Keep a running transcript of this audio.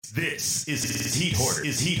This is Heat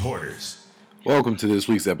Hoarders. Heat Hoarders. Welcome to this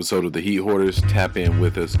week's episode of the Heat Hoarders. Tap in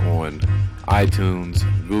with us on iTunes,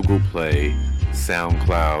 Google Play,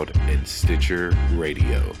 SoundCloud, and Stitcher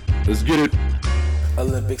Radio. Let's get it.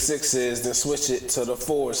 Olympic sixes, then switch it to the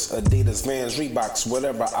force. Adidas, Vans, Reeboks,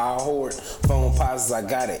 whatever I hoard. Phone pauses, I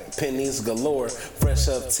got it. Pennies galore. Fresh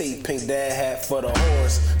up tea, pink dad hat for the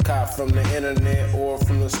horse. Cop from the internet or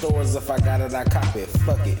from the stores. If I got it, I cop it.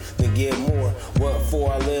 Fuck it, then get more. What for?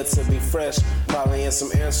 I live to be fresh. Probably in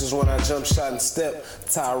some answers when I jump, shot, and step.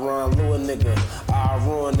 Tyron Lue a nigga. I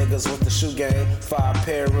ruin niggas with the shoe game. 5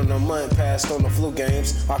 pair in a month, passed on the flu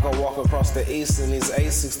games. I can walk across the east in these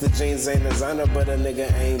Asics. The jeans ain't designer, but a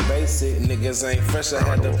nigga ain't basic. Niggas ain't fresh, I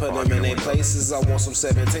had to put them in their places. I want some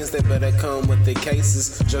 17s, they better come with the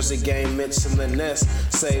cases. Jersey game, Mitch in the nest.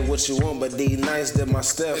 Say what you want, but D nice did my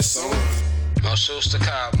steps. It's on. More shoes to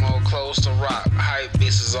cop, more clothes to rock. Hype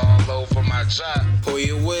pieces all over my job. Who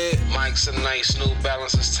you with? Mike's a nice, New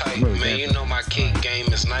Balance is tight. Man, you know my kick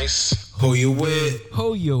game is nice. Who you with?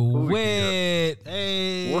 Who you with?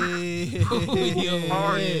 Hey. Who you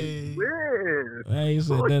with? Hey, you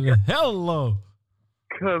said that hello.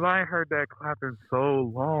 Cause I ain't heard that clap in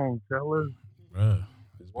so long, fellas. Bruh,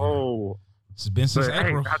 Whoa. It's been since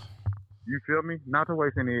April. Hey, you feel me? Not to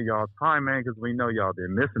waste any of y'all's time, man, because we know y'all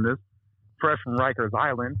been missing this. Fresh from Rikers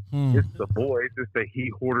Island. It's the boys. It's the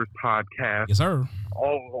Heat Hoarders podcast. Yes, sir.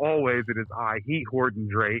 Always it is I, Heat Hoarding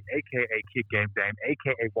Dre, a.k.a. Kick Game Dame,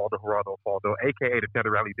 a.k.a. Waldo Geraldo Faldo, a.k.a. the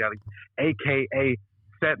Federale Deli, a.k.a.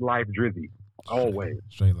 Set Life Drizzy. Always.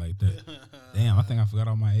 Straight like that. Damn, I think I forgot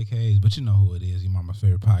all my AKAs, but you know who it is. You're my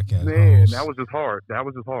favorite podcast Man, host. that was just hard.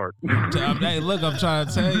 Hey, look, I'm trying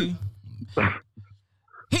to tell you.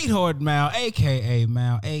 Heat Hoard Mal, a.k.a.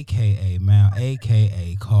 Mal, a.k.a. Mal,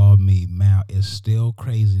 a.k.a. Call Me Mal. It's still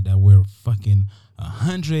crazy that we're fucking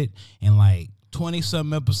 100 and like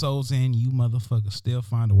 20-something episodes in. You motherfuckers still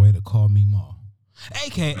find a way to call me Mal.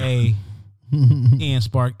 A.k.a. Ian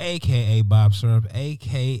Spark, a.k.a. Bob Syrup,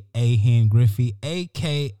 a.k.a. Hen Griffey,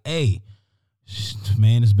 a.k.a.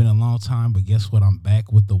 Man, it's been a long time, but guess what? I'm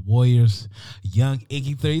back with the Warriors. Young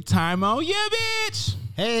Iggy 3-time on. Yeah, bitch!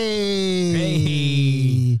 Hey.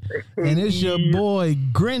 And it's your boy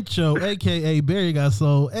Grincho, a.k.a. Barry Got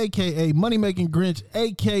Soul, a.k.a. Money Making Grinch,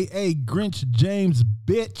 a.k.a. Grinch James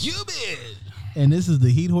Bitch. You bitch! And this is the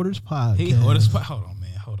Heat Hoarders podcast. Heat Hoarders podcast. Hold on,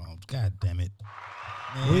 man. Hold on. God damn it.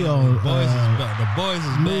 Man, We on the boys is back. The boys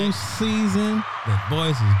is new back. season. The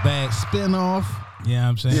boys is back. Spinoff. Yeah,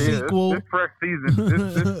 I'm saying. Yeah, Sequel. This fresh season.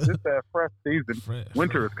 This that fresh season.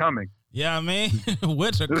 Winter is coming. Yeah, I mean,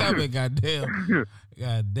 winter coming, goddamn.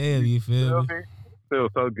 Goddamn, you feel me?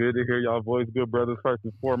 Feels so good to hear y'all voice, good brothers. First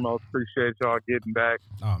and foremost, appreciate y'all getting back.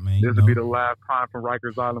 Oh, man. This will be the last time for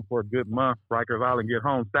Rikers Island for a good month. Rikers Island get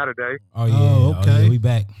home Saturday. Oh, yeah. Oh, okay. Oh, yeah, we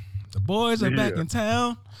back. The boys are back in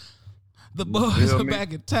town. The boys feel are me?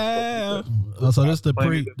 back in town. So this the Plenty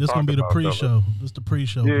pre. to This talk gonna be the about, pre-show. This the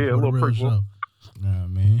pre-show. Yeah, a before the little real prequel. show. Nah,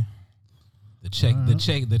 man. The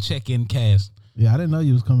check-in cast. Yeah, I didn't know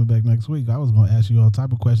you was coming back next week. I was gonna ask you all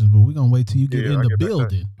type of questions, but we're gonna wait till you get in I'll the get back to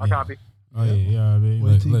building. I copy. Oh, yeah, I mean.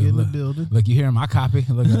 Wait till you get in the building. Look, you hear my copy?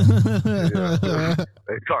 Look at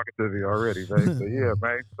They talking to me already, man. So yeah,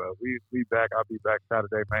 man. So we back. I'll be back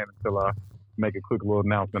Saturday, man, until I make a quick little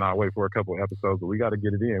announcement. I'll wait for a couple episodes, but we got to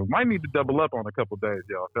get it in. We might need to double up on a couple days,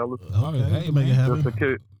 y'all, fellas. Okay, hey, we can make it man.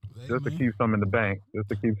 happen. Just to keep some in the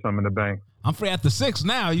bank. I'm free after 6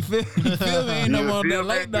 now. You feel me? Ain't no more that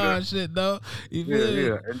late dog shit, though. You feel me?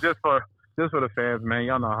 Yeah. And just for the fans, man,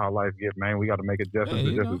 y'all know how life get, man. We got to make adjustments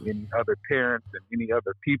Hey, just know. as any other parents and any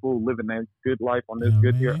other people living a good life on this Yeah,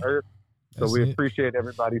 good man. here earth. So That's we it. appreciate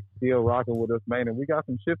everybody still rocking with us, man. And we got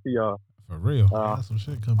some shit for y'all. For real. Got some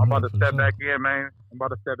shit coming I'm about up to for step sure. back in, man.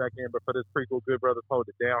 But for this prequel, good brothers, hold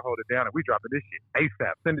it down, and we dropping this shit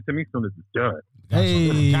ASAP. Send it to me as soon as it's done.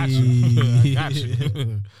 Hey. Got you. Got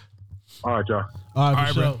you. All right, y'all. All right, All for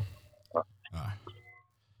right, sure. bro.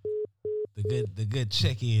 The good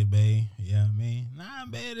check in, man. Yeah, I mean, nah,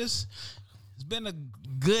 man, it's been a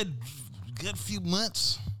good few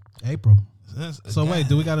months. April. So wait,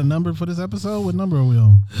 do we got a number for this episode? What number are we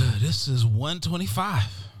on? This is 125.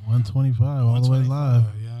 125, all the way live.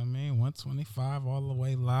 Yeah, I mean, 125 all the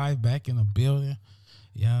way live, back in the building.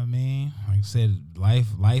 Yeah, I mean, like I said,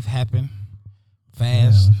 life happened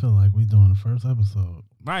fast. Yeah, I feel like we doing the first episode.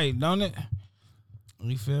 Right, don't it?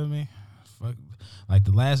 You feel me? Fuck. Like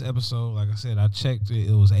the last episode, like I said, I checked it.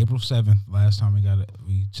 It was April 7th last time we got it.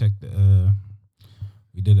 We checked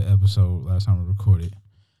we did an episode last time we recorded.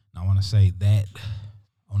 And I want to say the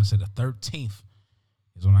 13th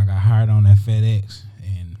is when I got hired on that FedEx.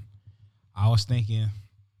 And I was thinking,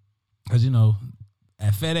 because,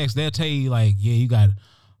 at FedEx, they'll tell you like, yeah, you got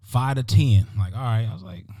 5 to 10. Like, all right. I was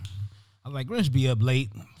like, Grinch be up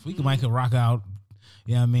late. We might rock out.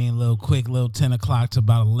 You know what I mean? Little quick, little 10 o'clock to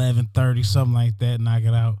about 11:30, something like that. Knock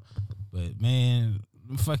it out. But man,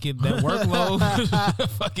 fucking that workload,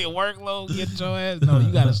 fucking workload, get your ass. No,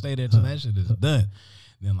 you gotta stay there till that shit is done.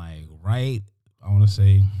 Then like I want to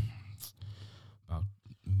say about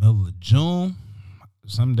middle of June.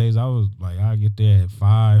 Some days I was like, I'll get there at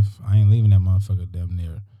 5. I ain't leaving that motherfucker damn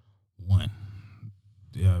near 1.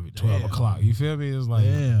 Yeah, 12 o'clock. You feel me? It's like,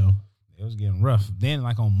 damn. It was getting rough. Then,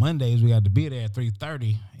 like on Mondays, we got to be there at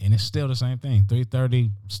 3:30, and it's still the same thing.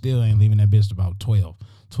 3:30, still ain't leaving that bitch to about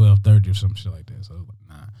 12:30 or some shit like that. So I was like,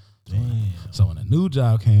 nah. Damn. So when a new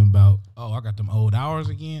job came about, I got them old hours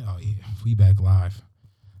again. Oh yeah, we back live.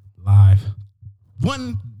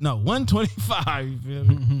 1:25. You feel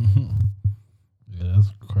me? Yeah,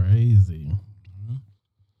 that's crazy.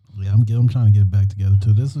 Mm-hmm. Yeah, I'm trying to get it back together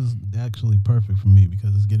too. This is actually perfect for me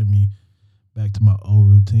because it's getting me back to my old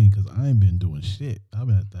routine because I ain't been doing shit. I've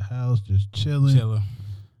been at the house just chilling.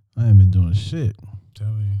 I ain't been doing shit.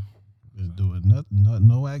 Tell me. Been doing nothing,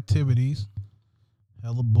 no activities.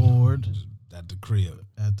 Hella bored. Just at the crib.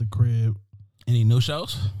 Any new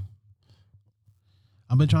shows?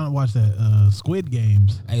 I've been trying to watch that Squid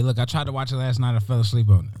Games. Hey, look, I tried to watch it last night. I fell asleep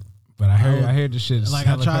on it. But I heard the shit. Like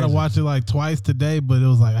I tried to watch it like twice today, but it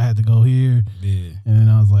was like I had to go here. Yeah. And then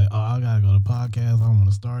I was like, I gotta go to podcast. I don't want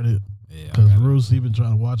to start it. Yeah. Because Bruce, he been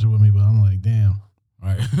trying to watch it with me, but I'm like, damn.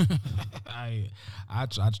 Right. I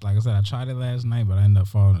like I said, I tried it last night, but I ended up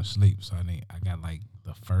falling asleep. So I got like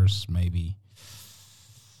the first maybe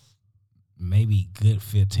good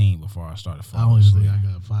 15 before I started falling asleep. I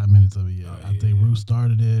got 5 minutes of it yet. I think Bruce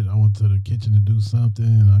started it. I went to the kitchen to do something,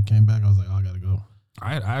 and I came back. I was like, I gotta go.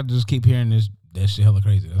 I just keep hearing that shit hella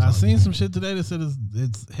crazy. I seen some shit today that said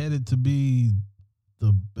it's headed to be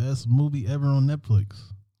the best movie ever on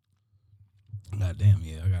Netflix. God damn,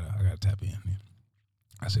 yeah, I gotta tap in. Yeah.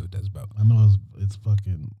 I see what that's about. I know it's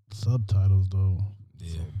fucking subtitles though.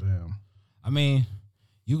 Yeah. So damn. I mean,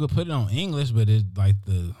 you could put it on English, but it's like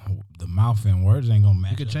the mouth and words ain't gonna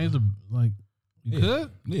match. You could change the like. You could.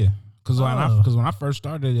 Yeah. Because when I first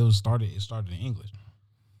started, it started in English.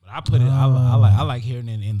 I put it. I like hearing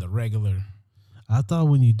it in the regular. I thought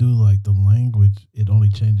when you do like the language, it only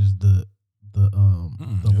changes the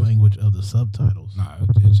language of the subtitles. Nah,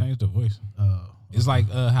 it changed the voice. It's like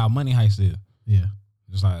how Money Heist is. Yeah.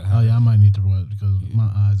 Just like I might need to watch because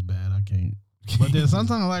my eyes bad. I can't. But then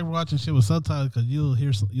sometimes I like watching shit with subtitles because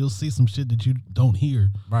you'll see some shit that you don't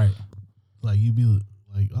hear. Right. Like you be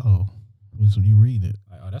like, when you read it.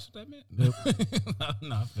 Like, that's what that meant.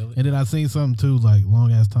 No, I feel it. And then I seen something too, like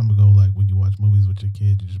long ass time ago, like when you watch movies with your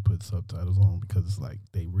kids, you just put subtitles on because it's like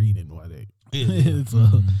they reading while they. Yeah.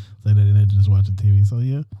 So they didn't just watching TV. So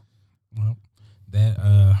yeah. Well, that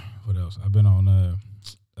what else? I've been on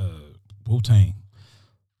Wu-Tang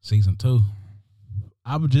season 2.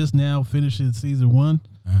 I was just now finishing season 1.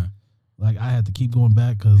 Like I had to keep going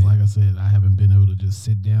back because, like I said, I haven't been able to just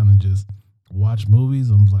sit down and just watch movies.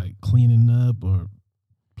 I'm like cleaning up or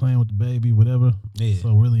playing with the baby, whatever. Yeah.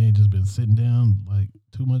 So really ain't just been sitting down like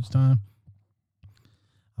too much time.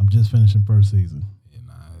 I'm just finishing first season. Yeah,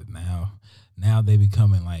 now they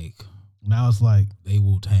becoming like. Now it's like they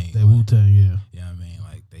Wu-Tang. They Wu-Tang, yeah. Yeah, I mean,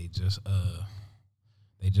 like they just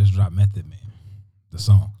dropped Method Man, the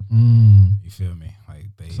song. You feel me? Like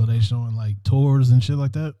So they showing like tours and shit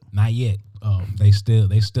like that? Not yet. Oh, they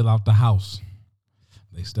still out the house.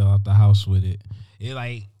 They still out the house with it. It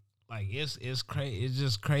like it's crazy. It's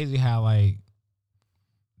just crazy how like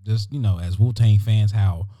just as Wu-Tang fans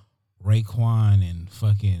how Raekwon and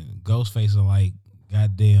fucking Ghostface are like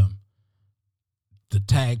goddamn the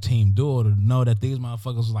tag team duo to know that these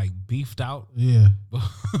motherfuckers was like beefed out. Yeah.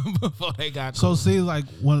 Before they got so cool. See like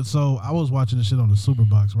so I was watching the shit on the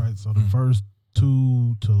Superbox, right? So the first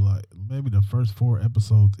 2 to like maybe the first 4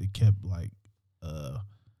 episodes it kept like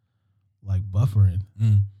buffering.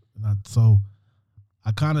 So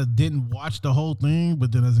I kind of didn't watch the whole thing,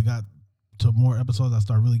 but then as it got to more episodes I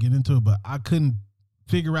started really getting into it, but I couldn't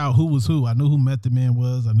figure out who was who. I knew who Method Man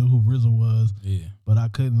was, I knew who RZA was. Yeah. But I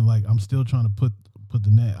couldn't I'm still trying to put the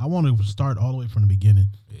net. I want to start all the way from the beginning.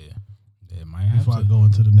 Yeah. Yeah, might have before I go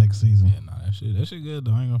into the next season. Yeah, nah, that shit good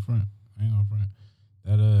though. I ain't gonna front.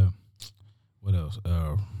 That what else?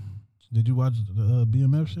 Did you watch the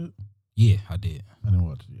BMF shit? Yeah, I did. I didn't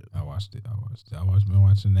watch it yet. I watched it. Been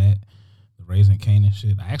watching that. The Raising Kanan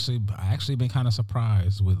shit. I actually been kind of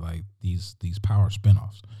surprised with like these power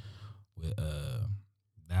spinoffs with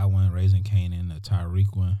That one, Raising Kanan, the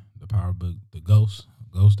Tyreek one, the Power Book, the Ghost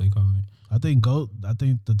they call it. I think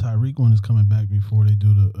the Tyreek one is coming back before they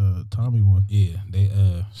do the Tommy one. Yeah, they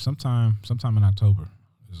sometime in October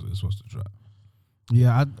is supposed to drop.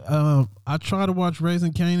 Yeah, I tried to watch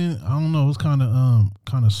Raising Kanan. I don't know, it was kind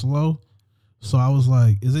of slow. So I was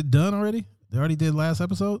like, is it done already? They already did last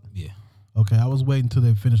episode? Yeah. Okay, I was waiting until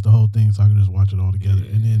they finished the whole thing so I could just watch it all together.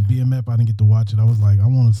 Yeah. And then BMF, I didn't get to watch it. I was like, I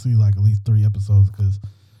want to see like at least 3 episodes because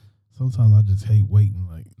sometimes I just hate waiting.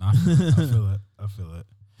 Like, I feel it.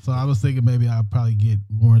 So I was thinking maybe I'd probably get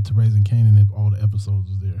more into Raising Kanan if all the episodes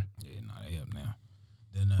was there. Yeah, no, they up now.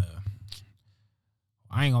 Then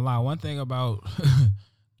I ain't gonna lie. One thing about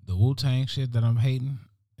the Wu-Tang shit that I'm hating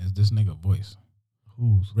is this nigga voice.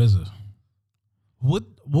 Who's RZA. What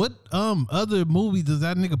other movie does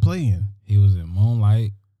that nigga play in? He was in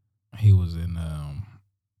Moonlight. He was in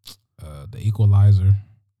The Equalizer.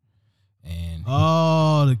 And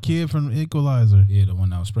the kid from Equalizer. yeah, the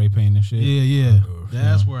one that was spray painting and shit. Yeah.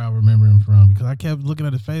 That's where I remember him from because I kept looking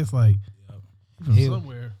at his face like from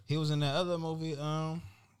somewhere. He was in that other movie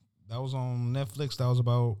that was on Netflix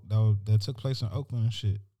that took place in Oakland and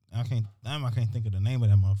shit. I can't think of the name of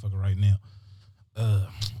that motherfucker right now.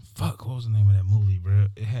 What was the name of that movie, bro?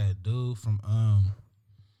 It had a dude from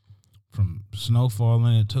Snowfall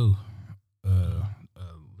in it too.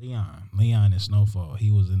 Leon in Snowfall.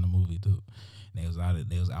 He was in the movie too. And they was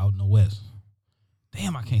out in the West.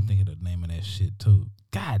 Damn, I can't think of the name of that shit too.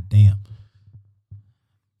 God damn.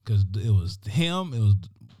 Cause it was him,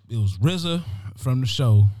 it was RZA from the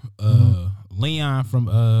show, Leon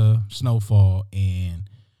from Snowfall, and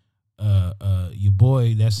your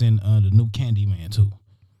boy that's in the new Candyman too.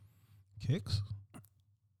 Kicks?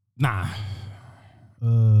 Nah.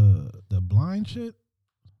 The blind shit?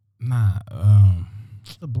 Nah.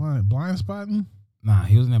 The blind spotting? Nah,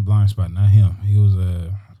 he was in that Blind Spot, not him. He was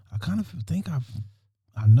I kind of think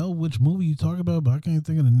I know which movie you talk about, but I can't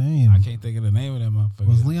think of the name. I can't think of the name of that motherfucker.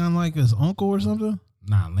 Was Leon like his uncle or something?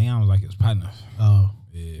 Nah, Leon was like his partner. Oh.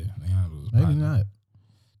 Yeah, Leon was his Maybe partner. not.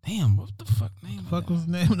 Damn, what the fuck name? Fuck was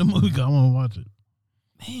the name of the movie? 'Cause I want to watch it.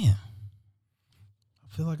 Damn.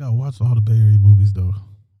 I feel like I watched all the Bay Area movies though.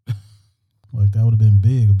 Like that would have been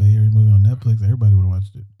big, a Bay Area movie on Netflix. Everybody would have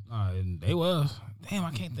watched it. They was. Damn,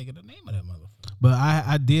 I can't think of the name of that motherfucker. But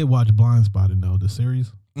I did watch Blind Spotting though, the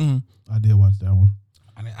series. Mm-hmm. I did watch that one.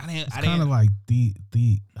 It's kind of like the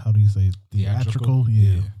how do you say it? Theatrical?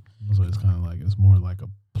 Yeah. So it's kind of like it's more like a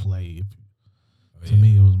play. To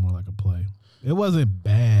me, it was more like a play. It wasn't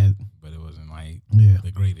bad, but it wasn't like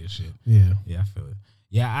the greatest shit. Yeah, I feel it.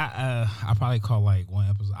 Yeah, I probably caught like one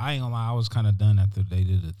episode. I ain't gonna lie, I was kind of done after they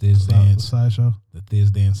did the Thiz Dance sideshow. The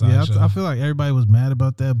Thiz Dance sideshow. Yeah, I feel like everybody was mad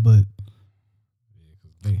about that, but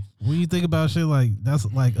when you think about shit like that's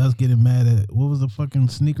like us getting mad at what was the fucking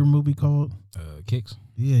sneaker movie called? Kicks.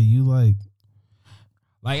 Yeah, you like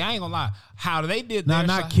I ain't gonna lie, how they did that?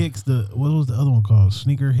 Not Kicks. What was the other one called?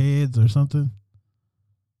 Sneaker Heads or something.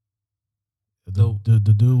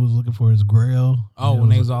 The dude was looking for his grail. Oh, when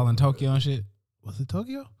they was all in Tokyo and shit. Was it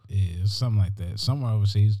Tokyo? Yeah, something like that. Somewhere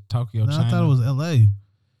overseas, Tokyo, China. I thought it was L.A.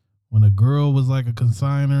 When a girl was like a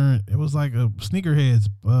consigner. It was like a Sneakerheads.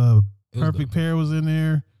 Perfect Pair was in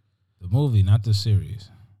there. The movie, not the series.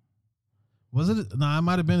 Was it? No, it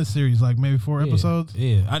might have been a series, like maybe 4 episodes.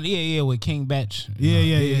 Yeah, with King Batch. Yeah.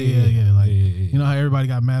 Like, you know how everybody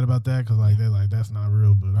got mad about that because like they're like that's not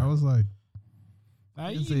real, but I was like,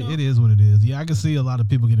 it is what it is. Yeah, I can see a lot of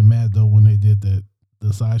people getting mad though when they did the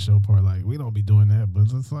sideshow part. Like we don't be doing that,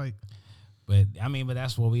 but it's like, but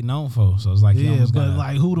that's what we known for. So it's like,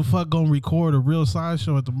 like who the fuck gonna record a real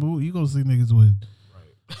sideshow at the movie? You gonna see niggas with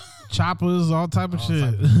choppers, all type of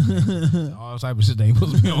shit. All type of shit they ain't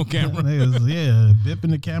supposed to be on camera. Bipping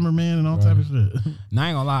the cameraman and all type of shit. Now I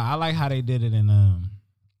ain't gonna lie, I like how they did it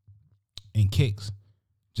in Kicks.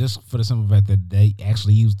 Just for the simple fact that they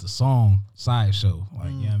actually used the song sideshow.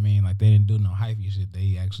 Like, you know what I mean? Like they didn't do no hypey shit.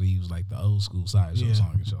 They actually used like the old school sideshow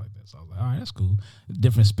song and shit like that. So I was like, all right, that's cool.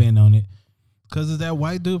 Different spin on it. Cause is that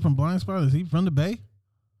white dude from Blind Spot? Is he from the Bay?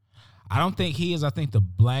 I don't think he is. I think the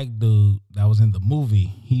black dude that was in the movie,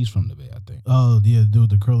 he's from the Bay, I think. Oh, yeah, the dude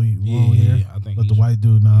with the curly long hair. I think. But the white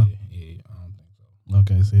dude, nah. Yeah, I don't think so.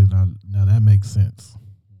 Okay, see, now that makes sense.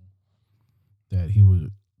 That he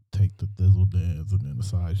would take the thizzle dance and then the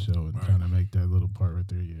sideshow and kind of make that little part right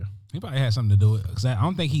there. Yeah, he probably had something to do with it. Cause I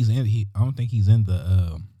don't think he's in. I don't think he's in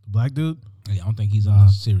the black dude. Yeah, I don't think he's in the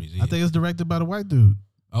series. Yeah. I think it's directed by the white dude.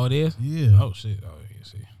 Oh, it is. Yeah. Oh shit. Oh yeah.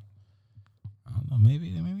 See. I don't know. Maybe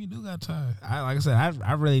you do got tired. Like I said,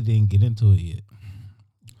 I really didn't get into it yet.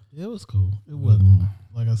 It was cool. It wasn't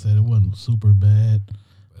like I said. It wasn't super bad.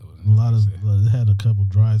 It had a couple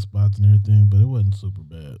dry spots and everything, but it wasn't super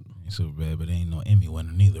bad. Ain't super bad, but it ain't no Emmy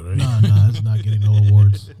winner neither, right? No, it's not getting no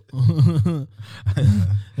awards.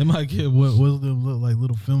 It might get what them look like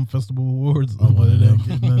little film festival awards, but it ain't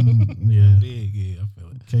getting nothing. Yeah, big. Yeah, I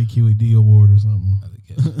feel it. KQED award or something.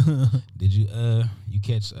 Did you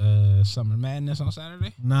catch Summer Madness on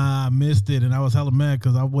Saturday? Nah, I missed it, and I was hella mad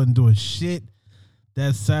because I wasn't doing shit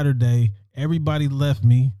that Saturday. Everybody left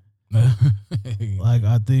me. Like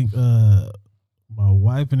I think my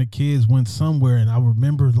wife and the kids went somewhere, and I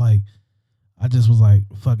remember like I just was like,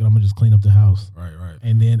 "Fuck it, I'm gonna just clean up the house." Right.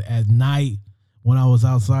 And then at night, when I was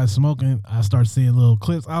outside smoking, I started seeing little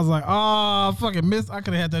clips. I was like, "Oh, I fucking missed! I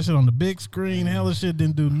could have had that shit on the big screen." Hella shit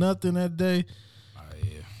didn't do nothing that day.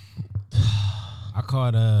 I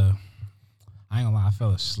caught I ain't gonna lie, I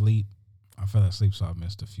fell asleep, so I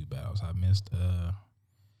missed a few battles. I missed the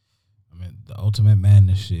Ultimate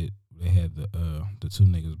Madness shit. They had the two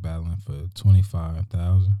niggas battling for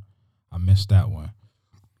 25,000. I missed that one.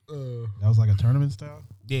 That was like a tournament style?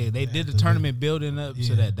 Yeah, they did the tournament building up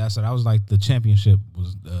to that. That was like the championship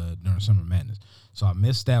was during Summer Madness. So I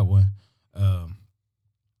missed that one.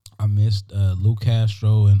 I missed Lou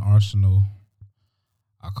Castro and Arsenal.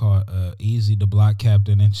 I caught Easy the Block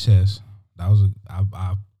Captain in chess. That was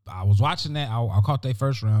I was watching that. I caught their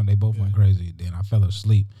first round. They both went crazy. Then I fell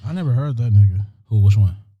asleep. I never heard that nigga. Who? Which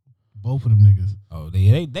one? Both of them niggas. Oh,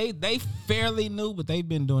 they fairly new, but they've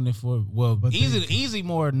been doing it for Easy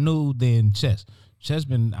more new than chess. Chess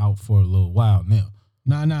been out for a little while now.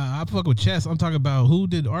 Nah. I fuck with chess. I'm talking about who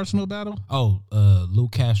did Arsenal battle? Oh, Lou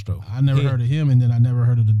Castro. I never heard of him, and then I never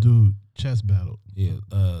heard of the dude chess battle. Yeah,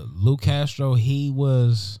 Lou Castro. He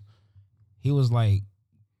was like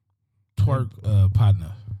twerk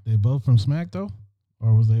partner. They both from Smack though,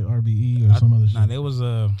 or was they RBE or some other shit? Nah, there was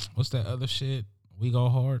what's that other shit? We Go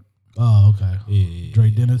Hard. Oh, okay. Yeah, Dre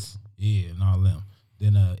Dennis. Yeah, and all them.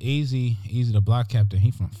 Then Easy the Block Captain.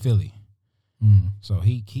 He from Philly. So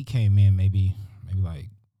he came in maybe like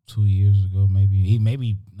 2 years ago. Not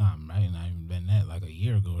even been that, like a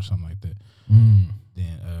year ago or something like that.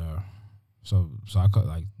 Then so I caught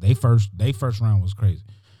like they first round was crazy.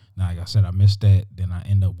 Now like I said, I missed that. Then I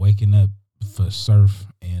end up waking up for Surf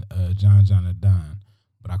and John and Don.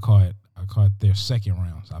 But I caught their second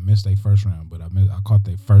rounds. I missed their first round, but I caught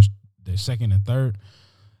their second and third.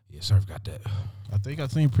 Yeah, Surf got that. I think I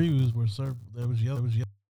seen previews where Surf that was yellow.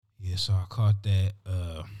 Yeah, so I caught that.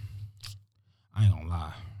 I ain't gonna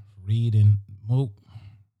lie, Reed and Mook.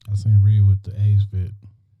 I seen Reed with the A's fit.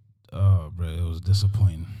 Oh, bro, it was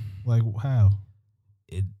disappointing. Like how?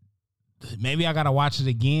 Maybe I gotta watch it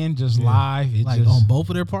again, just live. It like just, on both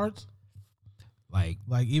of their parts. Like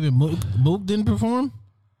even Mook didn't perform.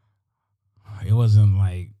 It wasn't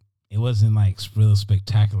like real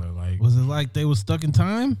spectacular. Like, was it like they was stuck in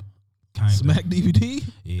time? Kind of. Smack DVD.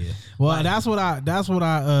 Yeah. Well, that's what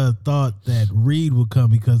I thought that Reed would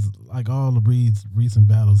come, because like all of Reed's recent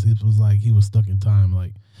battles, it was like he was stuck in time.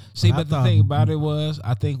 Like, but the thing about it was,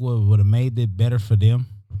 I think what would have made it better for them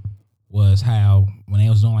was how when they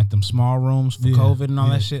was doing like them small rooms for COVID and all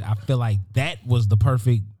that shit. I feel like that was the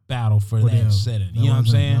perfect battle for that setting. You know what I'm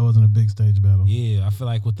saying? That wasn't a big stage battle. Yeah, I feel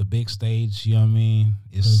like with the big stage, you know what I mean?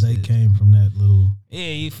 Because they came from that little. Yeah,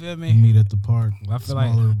 you feel me? Meet at the park. I feel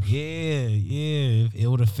like, it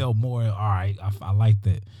would have felt more, all right, I like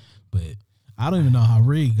that. But I don't even know how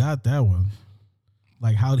Reed got that one.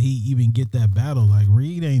 Like, how did he even get that battle? Like,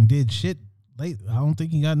 Reed ain't did shit late. I don't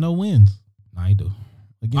think he got no wins. Nah, he do.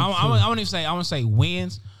 I wouldn't even say, I wouldn't say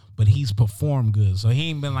wins, but he's performed good. So he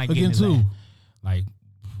ain't been like getting his ass. Like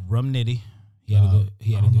Rum Nitty. He had a good.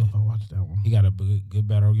 I watched that one. He got a good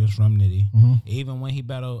battle against Rum Nitty. Mm-hmm. Even when he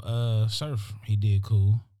battled Surf, he did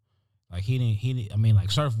cool. Like he didn't. I mean,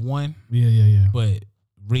 like Surf won. Yeah. But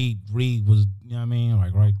Reed was, you know what I mean,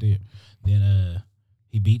 like right there. Then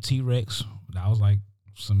he beat T-Rex. That was like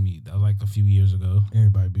a few years ago.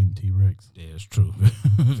 Everybody beating T-Rex. Yeah, it's true.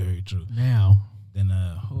 Very true. Now. Then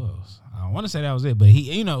who else? I want to say that was it, but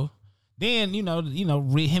he, then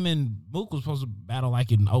him and Mook was supposed to battle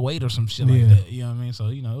like in 2008 or some shit like that. You know what I mean? So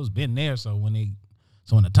it was been there. So when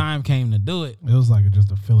the time came to do it, it was like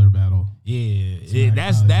just a filler battle. Yeah,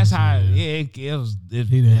 that's how. Yeah, it was. He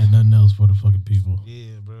didn't have nothing else for the fucking people.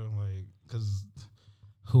 Yeah, bro. Like, cause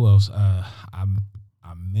who else? I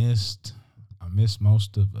missed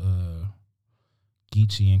most of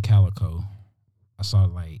Geechee and Calico. I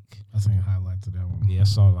seen highlights of that one. Yeah, I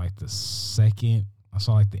saw like the second. I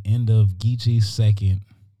saw like the end of Geechee's second,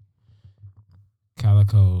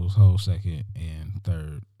 Calico's whole second and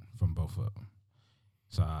third from both of them.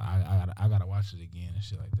 So I gotta watch it again and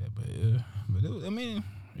shit like that. But it was, I mean,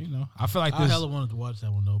 you know, I feel like I this. hella wanted to watch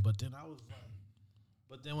that one though, but then I was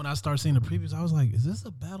like, when I started seeing the previews, I was like, is this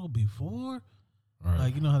a battle before? Right.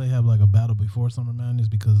 Like, you know how they have like a battle before Summer Madness?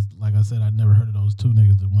 Because like I said, I'd never heard of those two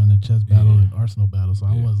niggas that won the chess battle and Arsenal battle. So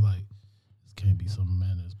I was like, this can't be Summer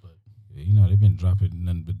Madness. But you know, they've been dropping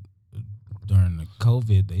nothing but during the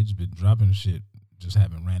COVID, they just been dropping shit, just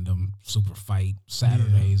having random super fight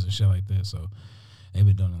Saturdays and shit like that. So they've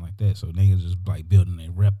been doing it like that. So niggas just like building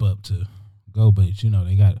their rep up to go. But you know,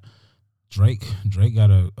 they got Drake. Drake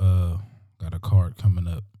got a card coming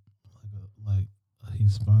up. Like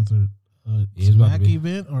he's sponsored a it's about Smack to be,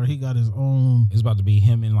 event, or he got his own. It's about to be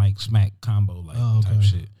him and like Smack combo like type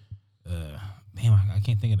shit. Damn, I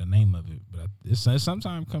can't think of the name of it, but it's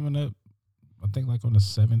sometime coming up. I think like on the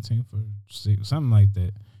 17th or 6th, something like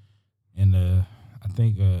that. And I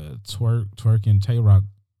think Twerk and Tay Rock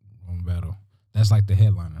on battle. That's like the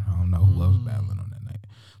headliner. I don't know who else battling on that night,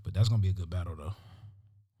 but that's gonna be a good battle though.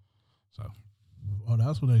 So,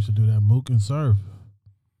 that's when they should do that. Mook and Surf.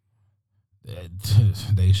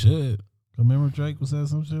 They should. Remember Drake was saying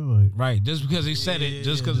some shit like right, just because he said it,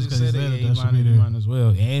 just because he said it, he that should be might as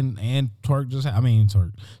well. And Twerk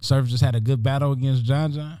Surf just had a good battle against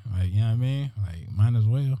John. Like, you know what I mean? Like, might as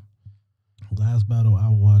well. Last battle I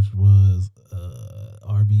watched was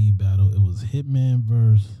RBE battle. It was Hitman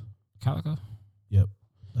versus Calico. Yep,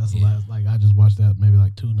 that's the last. Like I just watched that maybe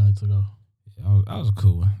like 2 nights ago. Yeah, that was a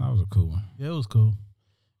cool one. Yeah, it was cool.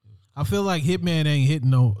 I feel like Hitman ain't hitting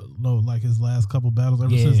no like his last couple battles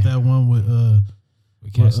ever since that one with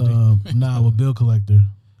Cassidy. with Bill Collector.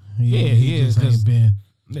 He just ain't been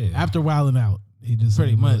after wilding out. He just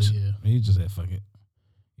pretty much. Really, He just said fuck it.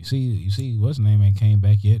 You see, what's his name ain't came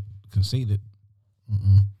back yet. Conceded.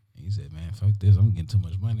 He said, man, fuck this. I'm getting too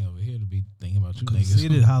much money over here to be thinking about you niggas.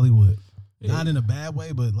 Conceded Hollywood. Not in a bad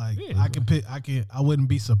way, but like I wouldn't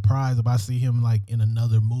be surprised if I see him like in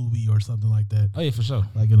another movie or something like that. Oh yeah, for sure.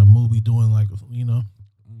 Like in a movie doing like, you know.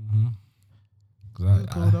 Cool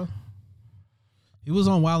though. He was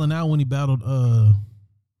on Wildin' Out when he battled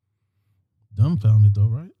Dumbfounded though,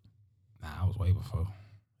 right? Nah, I was way before.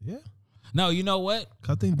 Yeah. No, you know what?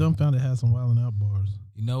 I think Dumbfounded had some Wildin' Out bars.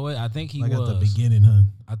 You know what? I think he like was at the beginning, huh?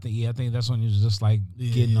 I think that's when he was just like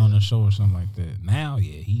getting on the show or something like that. Now,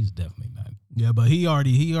 he's definitely not. Yeah, but he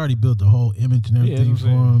already built the whole image and everything for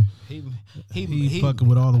him. He fucking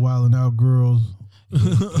with all the Wildin' Out girls.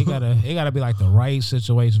 He gotta be like the right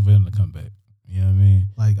situation for him to come back. You know what I mean?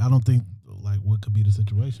 Like I don't think like what could be the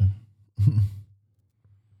situation. Him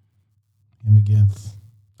against.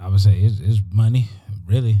 I would say it's money,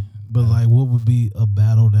 really. But like, what would be a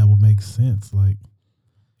battle that would make sense? Like,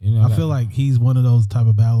 you know, I feel like he's one of those type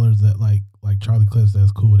of battlers that like Charlie Clips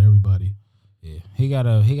that's cool with everybody. Yeah, he got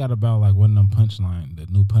a battle like one of them punchline, the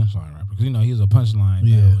new punchline rapper. Because you know he's a punchline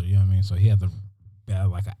battler. You know what I mean? So he had to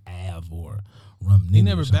battle like an Av or Rum. He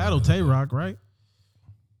never battled Tay Rock, right?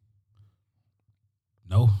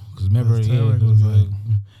 No, because remember, was like,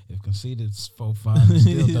 if Conceited's 4-5,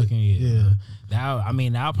 still ducking it. Yeah.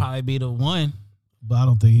 That'll probably be the one. But I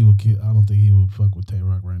don't think he would. I don't think he would fuck with Tay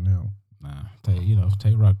Rock right now. Nah,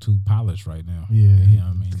 Tay Rock too polished right now. Yeah, you know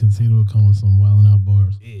what I mean. Conceited would come with some Wildin' Out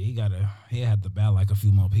bars. Yeah, he had to battle like a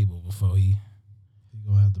few more people before he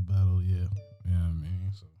gonna have to battle. Yeah, you know what I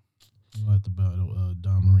mean. So he gonna have to battle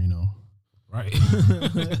Don Marino. Right.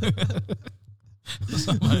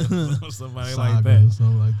 somebody Saga, like that.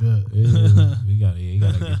 Something like that. Yeah, you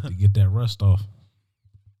gotta get that rust off.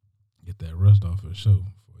 Get that rust off for sure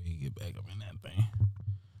before you get back up in that thing.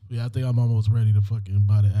 Yeah, I think I'm almost ready to fucking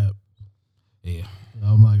buy the app. Yeah.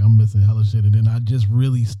 I'm missing hella shit. And then I just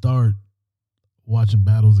really start watching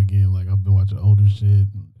battles again. Like I've been watching older shit,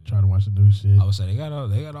 trying to watch the new shit. I would say they got all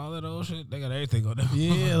that old shit. They got everything on there.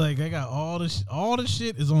 Yeah, like they got all the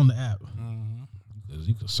shit is on the app. Because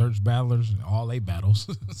you can search battlers and all they battles.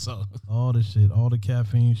 So all the shit, all the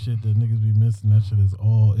caffeine shit that niggas be missing, that shit is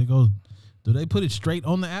all it goes. Do they put it straight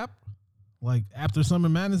on the app? Like after Summer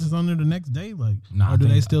Madness is on there the next day? Like or do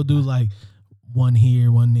they still do like one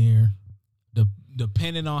here, one there?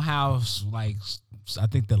 Depending on how, like, I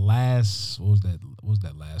think the last what was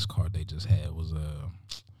that last card they just had was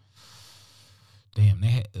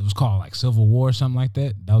it was called like Civil War or something like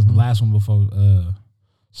that. That was the last one before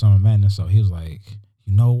Summer Madness. So he was like,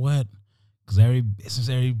 you know what? Because since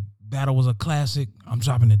every battle was a classic, I'm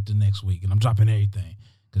dropping it the next week and I'm dropping everything.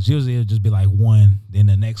 Because usually it'll just be like one, then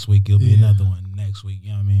the next week it'll be another one. Next week, you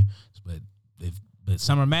know what I mean? But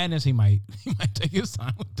Summer Madness, he might take his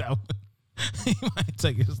time with that one. He might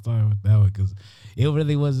take his time with that one because it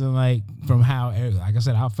really wasn't like from how, like I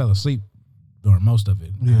said, I fell asleep during most of it.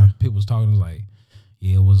 Yeah, people was talking, it was like,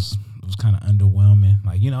 yeah, it was was kind of underwhelming.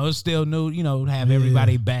 Like, it's still new. Have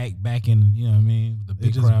everybody back in. You know what I mean? The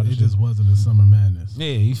big crowd. It just wasn't a Summer Madness.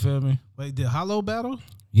 Yeah, you feel me? Wait, did Hollow battle?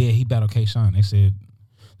 Yeah, he battled K-Shine. They said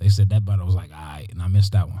that battle was like, all right, and I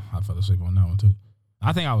missed that one. I fell asleep on that one too.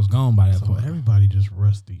 I think I was gone by that point. Everybody just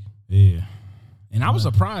rusty. Yeah, and I was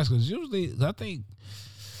surprised because usually I think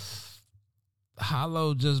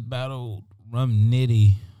Hollow just battled Rum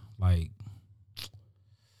Nitty like.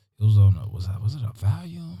 It was on was it a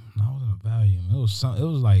volume? No, it wasn't a volume. It was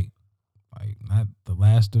like not the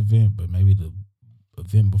last event, but maybe the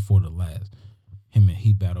event before the last. Him and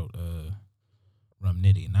he battled Rum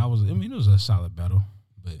Nitty. And it was a solid battle.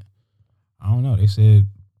 But I don't know. They said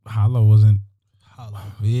Hollow wasn't Hollow.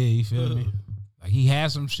 Yeah, you feel me? Like he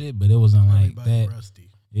had some shit, but it wasn't like that.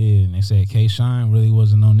 Rusty. Yeah, and they said K-Shine really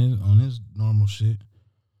wasn't on his normal shit.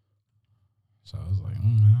 So I was like, I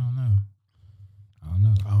don't know.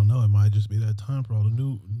 I don't know. It might just be that time for all the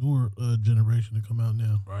newer generation to come out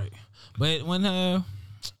now. Right. But when what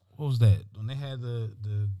was that? When they had the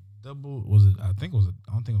double, was it? I don't think it was a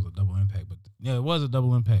double impact, but yeah, it was a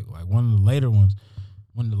double impact. Like one of the later ones,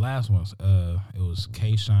 one of the last ones. It was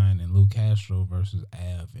K-Shine and Lou Castro versus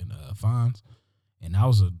Av and Fonz, and I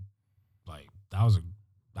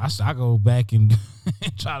go back and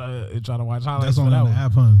try to watch highlights. That's on that the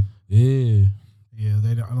app, huh? Yeah. Yeah,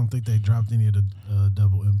 I don't think they dropped any of the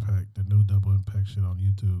double impact, the new double impact shit on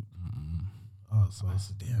YouTube. Mm-mm. Oh, so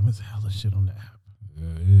it's hella shit on the app.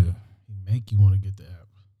 Yeah. He make you want to get the app.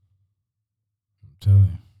 I'm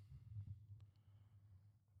telling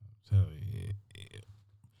you.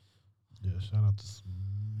 Yeah, shout out to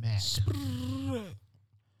Smack.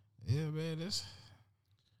 Yeah, man. That's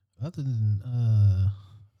Other than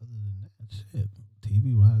that shit,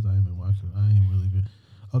 TV wise, I ain't been watching. I ain't really been.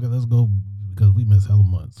 Okay, let's go because we missed hella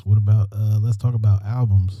months. What about let's talk about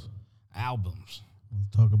albums. Let's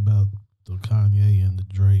talk about the Kanye and the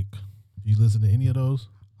Drake. You listen to any of those?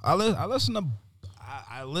 I listen to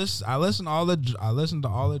all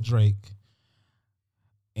the Drake,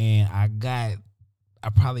 and I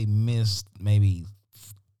probably missed maybe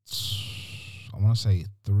I want to say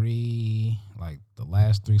 3, like the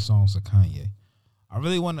last 3 songs of Kanye. I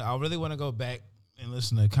really want to go back and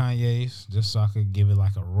listen to Kanye's just so I could give it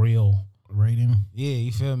like a real rating. Yeah,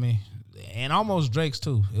 you feel me? And almost Drake's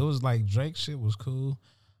too. It was like Drake's shit was cool.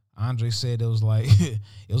 Andre said it was like a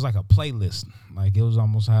playlist. Like it was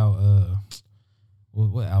almost how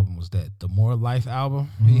what album was that? The More Life album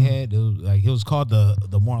he had. It was called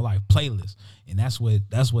the More Life playlist, and that's what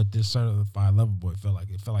this Certified Lover Boy felt like.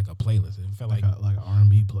 It felt like a playlist. It felt like an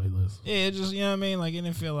R&B playlist. Yeah, it just, you know what I mean. Like it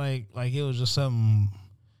didn't feel like it was just something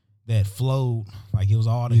that flowed, like it was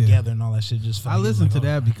all together and all that shit. Just I listened to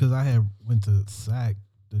that because I had went to SAC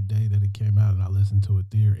the day that it came out, and I listened to it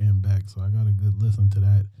there and back, so I got a good listen to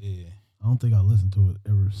that. Yeah, I don't think I listened to it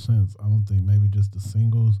ever since. I don't think, maybe just the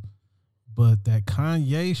singles. But that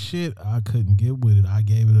Kanye shit, I couldn't get with it. I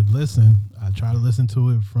gave it a listen. I tried to listen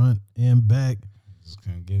to it front and back. Just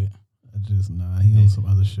couldn't get it. He on some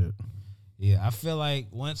other shit. Yeah, I feel like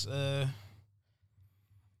once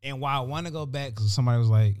and why I want to go back because somebody was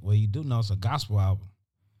like, "Well, you do know it's a gospel album."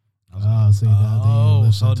 So now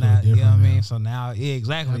you know what I mean? So now, yeah,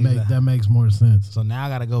 exactly. That makes more sense. So now I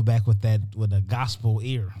got to go back with a gospel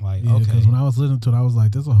ear. Like, yeah, okay. Because when I was listening to it, I was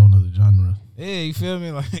like, "This is a whole nother genre." Yeah, you feel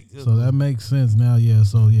me? Like, so that makes sense now. Yeah.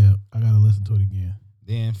 So yeah, I got to listen to it again.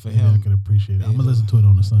 Then for him, I can appreciate it. I'm gonna listen to it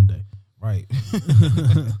on a Sunday. Right.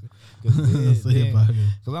 Because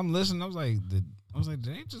I'm listening, I was like, did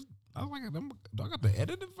they just? I was like, do I got the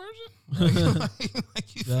edited version?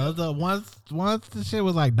 Once the shit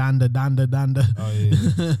was like danda danda danda. Oh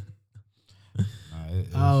yeah.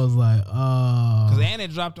 I was like, oh. Because and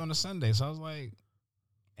it dropped on a Sunday, so I was like,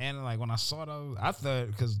 and like when I saw it, I thought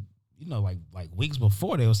because like weeks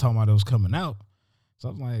before they was talking about it was coming out, so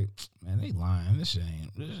I was like, man, they lying. This shit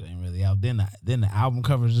ain't really out. Then the album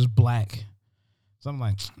cover is just black, so I'm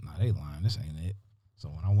like, nah, they lying. This ain't it. So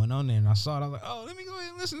when I went on there and I saw it, I was like, oh, let me go ahead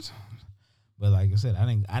and listen. But like I said, I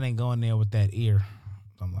didn't go in there with that ear.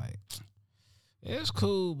 So I'm like, yeah, it's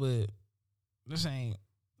cool, but this ain't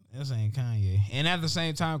Kanye. And at the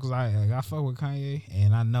same time, because I fuck with Kanye,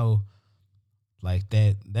 and I know like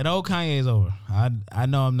that old Kanye is over. I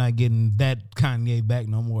know I'm not getting that Kanye back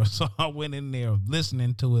no more. So I went in there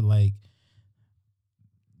listening to it like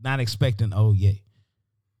not expecting oh yeah.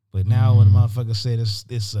 But now when the motherfucker said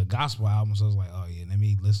it's a gospel album, so I was like, oh yeah, let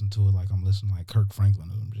me listen to it like I'm listening to like Kirk Franklin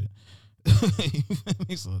or some shit.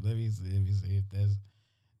 So let me see if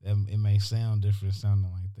it may sound different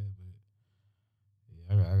sounding like that, but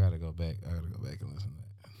yeah, I gotta go back. I gotta go back and listen to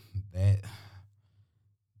that.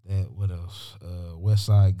 That what else? West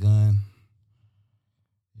Side Gun.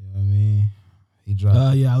 You know what I mean? He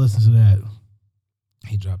dropped. Yeah, I listened to that.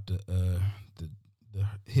 He dropped the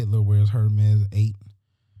Hitler Wears Hermes 8,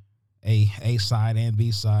 A side and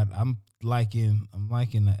B side. I'm liking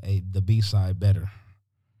the B side better.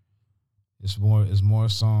 It's more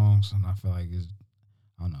songs, and I feel like it's.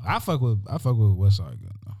 I don't know. I fuck with West Side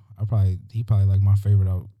Gun though. He probably like my favorite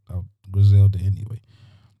out Griselda anyway.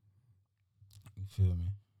 You feel me?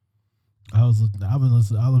 I've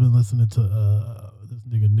been listening to this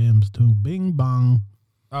nigga Nims too. Bing Bong.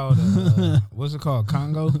 Oh, what's it called?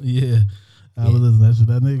 Congo? Yeah. I was listening to that shit.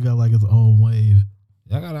 That nigga got like his own wave.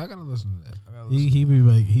 Yeah, I gotta listen to that. He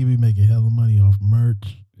be making hella money off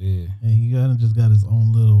merch. Yeah. And he just got his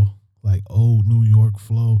own little like old New York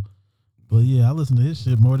flow. But yeah, I listen to his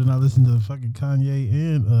shit more than I listen to fucking Kanye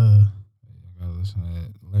and I gotta listen to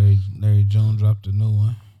that. Larry June dropped a new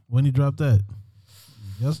one. When he dropped that?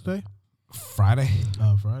 Yesterday? Friday.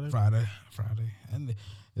 Oh, Friday? Friday. And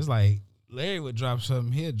it's like Larry would drop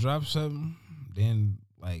something, he'd drop something, then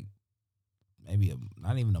like maybe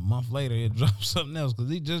not even a month later he'd drop something else, because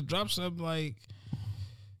he just dropped something like,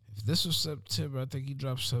 if this was September, I think he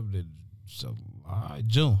dropped something in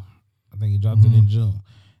June. I think he dropped it in June.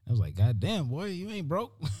 I was like, God damn, boy, you ain't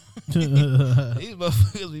broke. These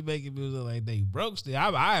motherfuckers be making music like they broke still.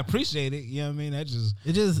 I appreciate it. You know what I mean?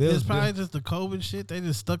 It's probably just the COVID shit. They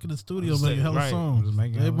just stuck in the studio making hella songs.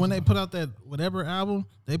 When they put out that whatever album,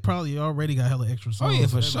 they probably already got hella extra songs. Oh yeah,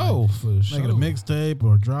 for sure. Making a mixtape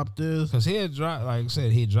or drop this. Because he had dropped, like I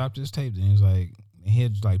said, he had dropped his tape. Then he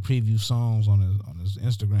had like preview songs on his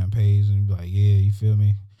Instagram page, and he'd be like, yeah, you feel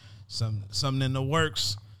me? Something in the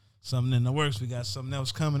works. Something in the works. We got something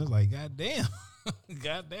else coming. It's like, God damn.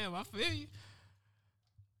 God damn, I feel you.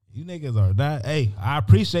 You niggas are not. Hey, I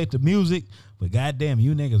appreciate the music, but goddamn,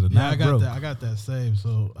 you niggas are not broke. I got that saved,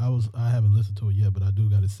 so I haven't listened to it yet, but I do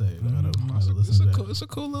got it saved. It's a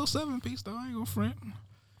cool little 7-piece though. I ain't gonna front.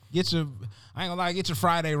 I ain't gonna lie, get your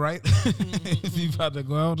Friday right. If you about to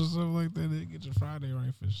go out or something like that, then get your Friday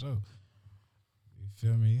right for sure. You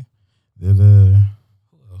feel me? Who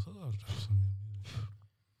else dropped some music?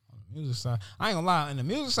 On the music side, I ain't gonna lie. On the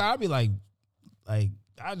music side, I'd be like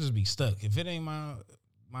I just be stuck. If it ain't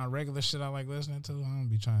my regular shit I like listening to, I don't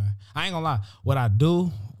be trying. I ain't gonna lie. What I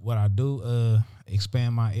do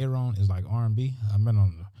expand my ear on is like R&B. I've been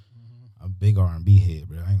on a big R&B head,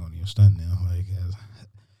 bro. I ain't gonna even stunt now. Like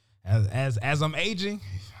as I'm aging,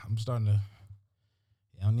 I'm starting to.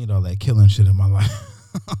 I don't need all that killing shit in my life.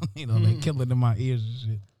 I don't need all that killing in my ears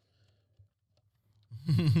and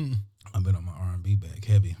shit. I've been on my R&B back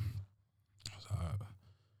heavy. So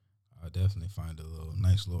I definitely find a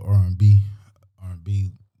nice little R&B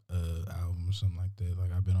album or something like that.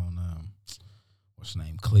 Like I've been on what's her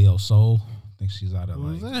name? Cleo Soul. I think she's out of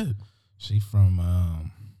Who's that? She from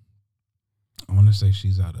I want to say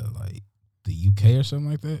she's out of like the UK or something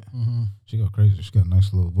like that. Mm-hmm. She go crazy. She got a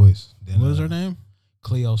nice little voice. Then, what is her name?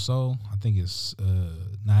 Cleo Soul. I think it's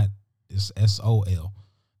it's SOL,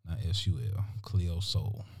 not SUL. Cleo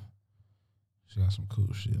Soul. She got some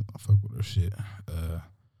cool shit. I fuck with her shit.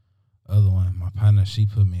 Other one, my partner, she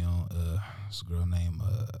put me on this girl named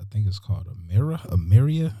I think it's called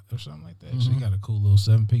Amiria or something like that. Mm-hmm. She got a cool little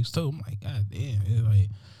 7-piece too. I'm like, God damn, it's like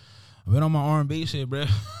I've been on my R&B shit, bro. I've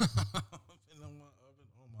been on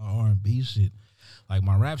my R&B shit. Like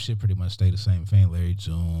my rap shit pretty much stay the same thing. Larry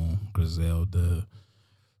June, Griselda,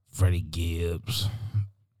 Freddie Gibbs.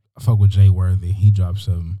 I fuck with Jay Worthy. He dropped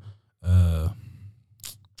some. Who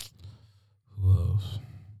else?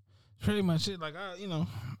 Pretty much it. Like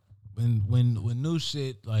when new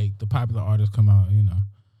shit like the popular artists come out,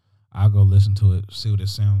 I'll go listen to it, see what it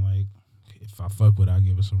sound like. If I fuck with it, I'll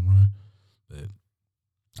give it some run. But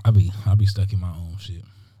I'll be stuck in my own shit.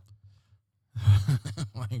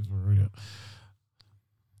 Like for real.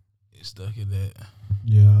 It's stuck in that.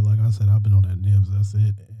 Yeah, like I said, I've been on that Nims. That's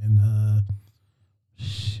it. And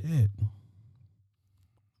shit.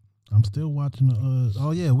 I'm still watching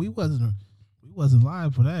we wasn't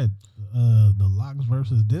live for that. The Locks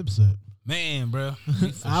versus Dipset. Man, bro.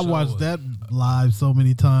 I watched that live so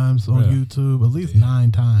many times on YouTube, at least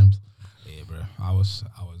 9 times. Yeah, bro. I was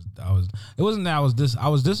it wasn't that I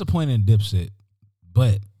was disappointed in Dipset,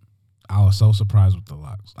 but I was so surprised with the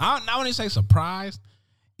Locks. I wouldn't even say surprised.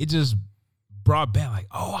 It just brought back like,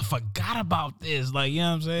 oh, I forgot about this. Like, you know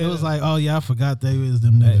what I'm saying? It was like, oh yeah, I forgot they was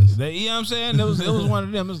them niggas. You know what I'm saying? It was one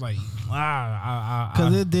of them. It was like,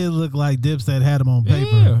 because it did look like Dipset had them on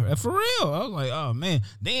paper. Yeah, for real. I was like, oh man.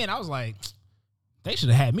 Then I was like, they should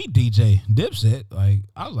have had me DJ Dipset. Like,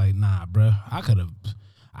 I was like, nah, bro. I could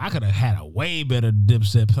have had a way better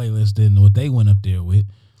Dipset playlist than what they went up there with.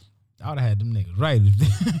 I would have had them niggas right.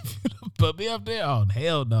 Put me up there. Oh,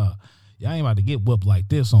 hell no. Y'all ain't about to get whooped like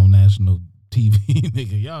this on national TV,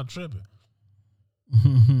 nigga. Y'all tripping.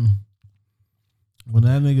 When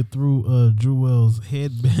that nigga threw Drew Wells'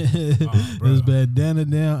 headband, his bandana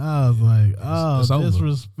down, I was like, oh, it's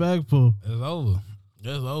disrespectful. It's over.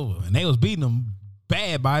 It's over. And they was beating him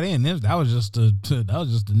bad by then. That was just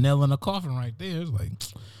the nail in the coffin right there. It's like,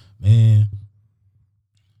 man.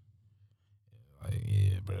 Like,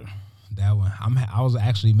 yeah, bro. That one. I was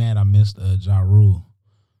actually mad I missed Ja Rule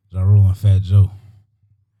and Fat Joe.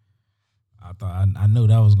 I thought I knew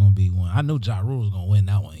that was gonna be one. I knew Ja Rule was gonna win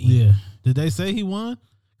that one. Yeah. Did they say he won?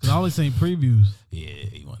 Cause I only seen previews. Yeah,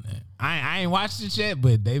 he won that. I ain't watched it yet,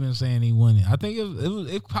 but they've been saying he won it. I think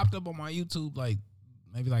it popped up on my YouTube like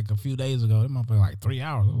maybe like a few days ago. It might be like 3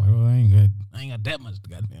 hours. I was like, well, I ain't got that much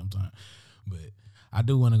goddamn time. But I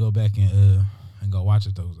do want to go back and go watch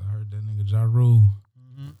it though. Cause I heard that nigga Ja Rule.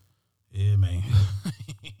 Mm-hmm. Yeah, man,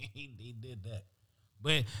 he did that.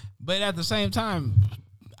 But at the same time,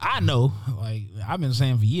 I know, like I've been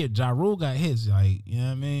saying for years, Ja Rule got hits. Like, you know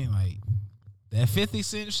what I mean? Like that 50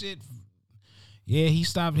 Cent shit. Yeah, he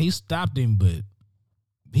stopped him, but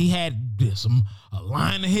he had a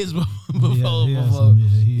line of hits before. You know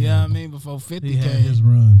what I mean? Before 50 he came. had his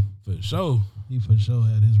run For sure. He for sure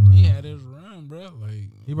had his run. He had his run, bro. Like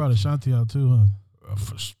he brought Ashanti out too, huh?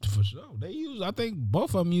 For sure. I think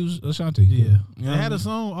both of them used Ashanti. Yeah. You know they had a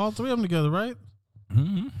song, all three of them together, right?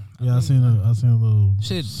 Mm-hmm. Yeah, I seen a little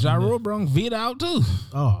shit. Ja Rule brung Vita out too.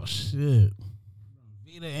 Oh shit.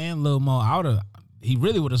 Vita and Lil Mo he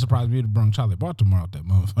really would have surprised me to bring Charlie Baltimore out that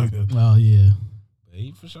motherfucker. Oh yeah. But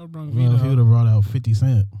he for sure brung Vita. If he would have brought out 50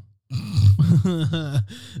 Cent.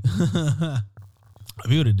 If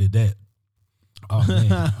he would have did that.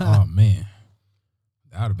 Oh man.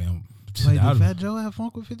 That would have been. Wait, did Fat Joe have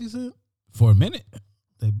funk with 50 Cent? For a minute.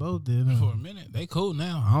 They both did. Huh? For a minute. They cool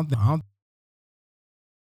now. I don't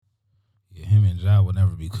yeah, him and Ja will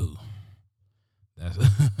never be cool. That's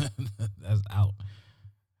out.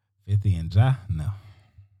 50 and Ja, no.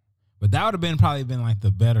 But that would have probably been like the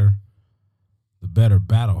better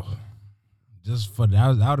battle. Just for that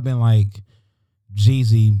would have been like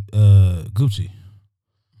Jeezy, Gucci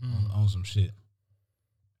on some shit.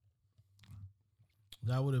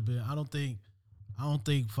 That would have been. I don't think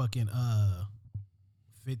fucking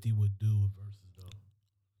 50 would do a versus though.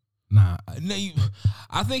 Nah, no,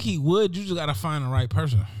 I think he would. You just gotta find the right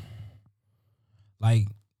person. Like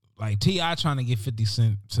T.I. trying to get 50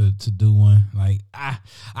 Cent to do one. Like I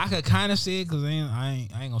could kind of see it because I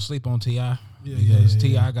ain't gonna sleep on T.I. because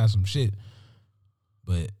T.I. got some shit.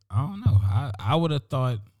 But I don't know. I would have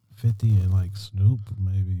thought 50 and like Snoop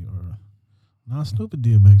maybe or Snoop and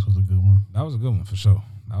DMX was a good one. That was a good one for sure.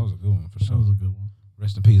 That was a good one.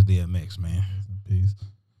 Rest in peace, DMX, man. Rest in peace.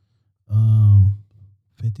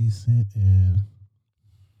 50 Cent and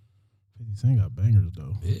 50 Cent got bangers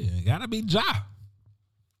though. Yeah, it gotta be Ja.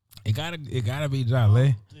 It gotta be Ja.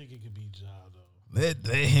 I think it could be Ja though. Let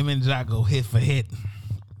him and Ja go hit for hit.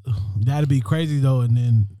 That'd be crazy though, and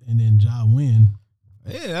then Ja win.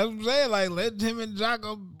 Yeah, that's what I'm saying. Like let him and Ja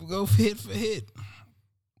go hit for hit.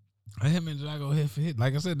 Let him and Ja go hit for hit.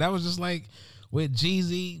 Like I said, that was just like with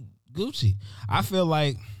Jeezy, Gucci. I feel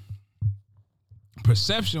like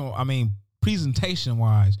presentation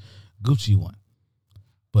wise, Gucci won.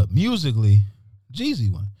 But musically,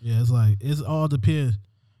 Jeezy won. Yeah, it's like it's all depends.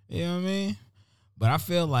 You know what I mean? But I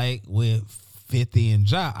feel like with 50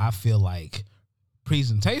 and Ja, I feel like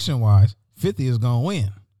presentation wise, 50 is gonna win.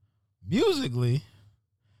 Musically,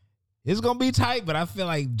 it's gonna be tight, but I feel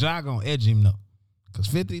like Ja gonna edge him though. Cause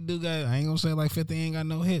 50 I ain't gonna say like 50 ain't got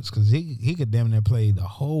no hits, cause he could damn near play the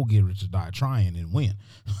whole Get Rich or Die Trying and win.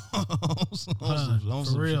 on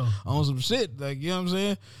some shit, like, you know what I'm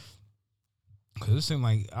saying? Cause it seemed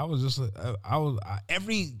like I was just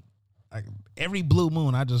every blue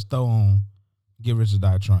moon I just throw on Get Rich or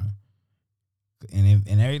Die Trying, and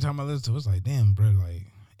every time I listen to it, it's like, damn, bro, like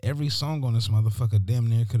every song on this motherfucker damn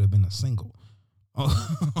near could have been a single. On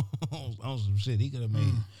some shit, he could have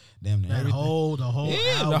made damn near the everything.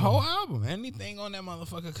 The whole album. Anything on that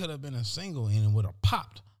motherfucker could have been a single, and it would have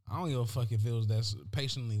popped. I don't give a fuck if it was that's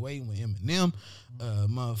Patiently Waiting with Eminem,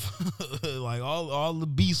 motherfucker, like all the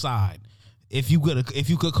B-side. If you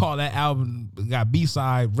could call that album got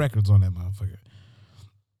B-side records on that motherfucker,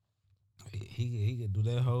 he could do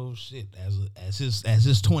that whole shit as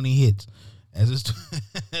his 20 hits, as his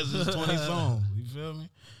 20 songs. You feel me?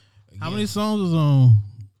 Again, how many songs was on? I'm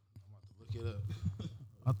about to look it up.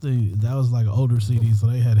 I think that was like an older CD, so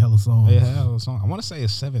they had hella songs. They had hella songs. I want to say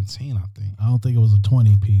it's 17. I think. I don't think it was a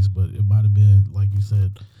 20 piece, but it might have been like you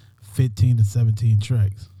said, 15 to 17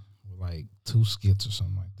 tracks. With 2 skits or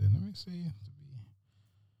something like that. Let me see.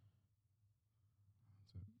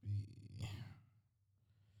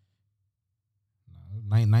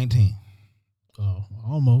 No, 19. Oh,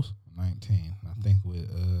 almost 19. I think with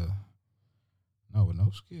with no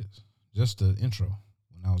skits, just the intro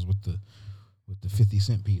when I was with the 50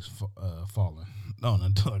 Cent piece falling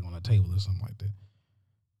on the table or something like that.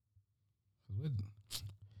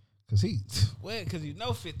 Because you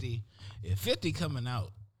know 50, if 50 coming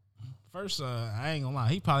out first, I ain't gonna lie,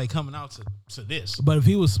 he probably coming out to this. But if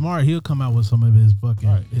he was smart, he'll come out with some of his fucking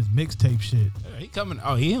his mixtape shit. Yeah, he coming.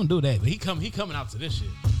 Oh, he don't do that, but he coming out to this shit.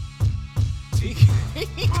 He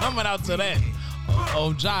coming out to that.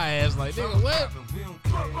 Oh, Jai ass like, nigga, what?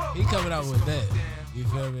 He coming out with that. You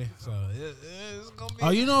feel me? So it's gonna be.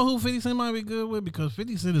 Oh, you know who 50 Cent might be good with? Because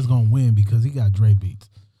 50 Cent is gonna win because he got Dre beats.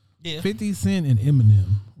 Yeah. 50 Cent and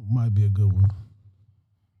Eminem might be a good one.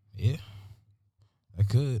 Yeah. That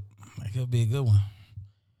could be a good one.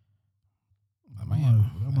 That might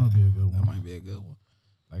be a good one. That might be a good one.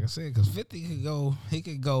 Like I said, because 50 he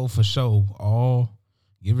could go for show all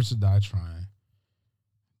Give It to Die Trying.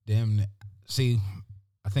 Damn, see,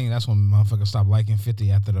 I think that's when motherfuckers stopped liking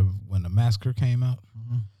 50 after when the Massacre came out.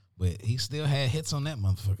 Mm-hmm. But he still had hits on that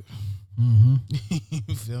motherfucker. Mm-hmm.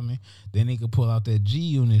 You feel me? Then he could pull out that G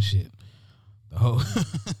Unit shit. The whole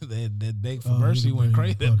that Beg for Mercy went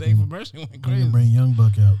crazy. That Beg for Mercy went crazy. Bring Young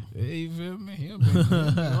Buck out. Yeah, you feel me? He'll bring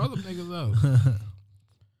all them niggas out.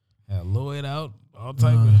 Had Lloyd out. All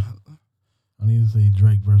type of. I need to see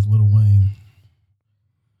Drake versus Lil Wayne.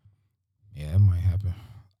 Yeah, that might happen.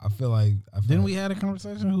 I feel like. Didn't we had a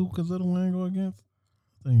conversation? Who could Lil Wayne go against?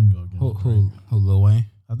 I think he go against who Lil Wayne?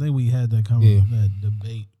 I think we had that that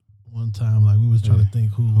debate one time. Like we was trying to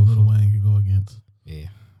think who Lil Wayne could go against. Yeah,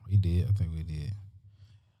 we did. I think we did.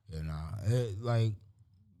 Yeah, like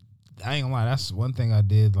I ain't gonna lie. That's one thing I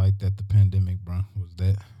did like that the pandemic, bro, was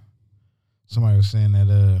that somebody was saying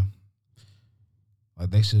that like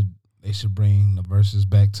they should bring the verses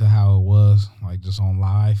back to how it was, like just on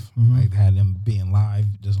live, like had them being live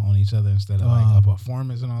just on each other instead of like a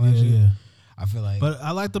performance and all that shit. Yeah. I feel like, but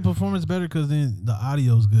I like the performance better because then the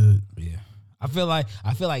audio's good. Yeah, I feel like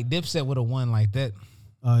Dipset would have won like that.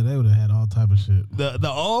 They would have had all type of shit.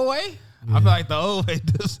 The old way. Yeah. I feel like the old way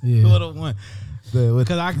would have won.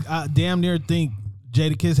 Because I damn near think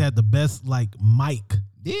Jadakiss had the best like mic.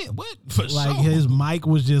 Yeah, what? For like sure. His mic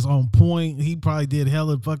was just on point. He probably did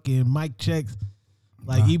hella fucking mic checks.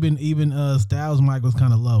 Like even Styles' mic was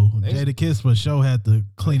kind of low. Jadakiss for sure had the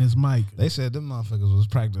cleanest mic. They said them motherfuckers was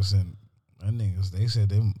practicing. They said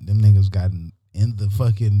them niggas got in the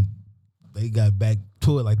fucking. They got back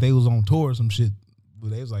to it like they was on tour or some shit.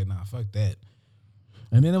 But they was like, nah, fuck that.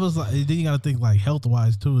 And then it was like, then you gotta think like health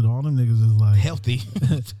wise too. All them niggas is like healthy,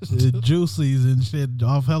 juicies and shit,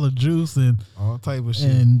 off hella juice and all type of shit,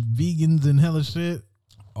 and vegans and hella shit.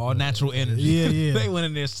 All natural energy. Yeah. They went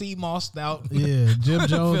in there sea mossed out. Yeah, Jim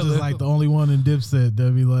Jones is like the only one in Dipset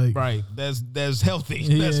that be like, right. That's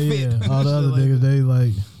healthy. That's fit. Yeah. All the other niggas they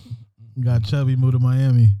like got chubby, moved to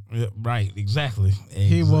Miami. Yeah, right. Exactly.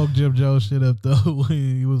 He woke Jim Jones shit up though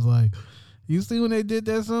when he was like. You see when they did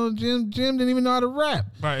that song, Jim didn't even know how to rap.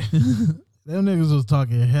 Right. Them niggas was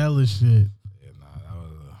talking hella shit. Yeah,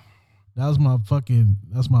 that's my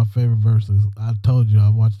favorite verses. I told you I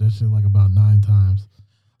watched that shit like about 9 times.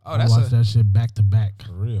 Oh, I watched that shit back to back.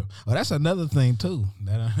 For real. Oh, that's another thing too.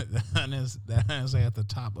 That I didn't say at the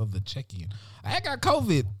top of the check-in. I got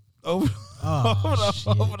COVID over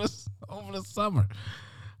the summer.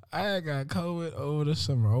 I got COVID over the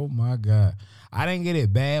summer. Oh my God. I didn't get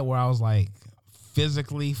it bad where I was like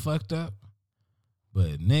physically fucked up.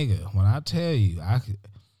 But nigga, when I tell you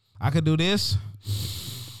I could do this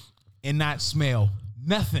and not smell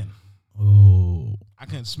nothing. Oh. I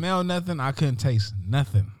couldn't smell nothing. I couldn't taste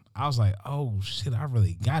nothing. I was like, oh shit, I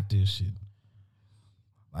really got this shit.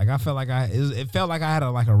 Like I felt like it felt like I had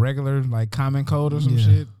a regular like common cold or some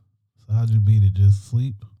shit. So how'd you beat it? Just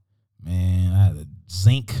sleep? Man, I had a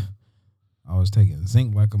zinc. I was taking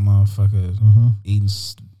zinc like a motherfucker, eating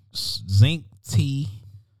zinc tea,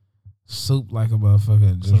 soup like a motherfucker,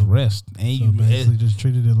 and just rest. And you basically just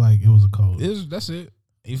treated it like it was a cold. That's it.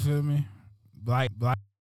 You feel me? Like,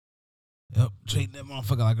 yep, treating that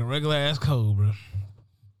motherfucker like a regular ass cold, bro.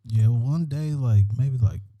 Yeah, one day, like maybe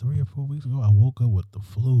like 3 or 4 weeks ago, I woke up with the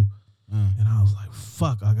flu. And I was like,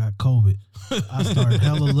 fuck, I got COVID. I started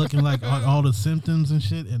hella looking like all the symptoms and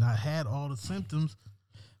shit, and I had all the symptoms.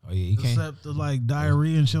 Oh yeah, you can't. Except the like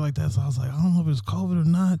diarrhea and shit like that. So I was like, I don't know if it's COVID or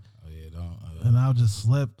not. Oh yeah, don't. And I just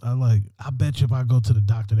slept. I bet you if I go to the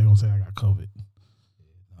doctor, they're gonna say I got COVID.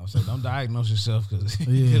 I'll say, don't diagnose yourself because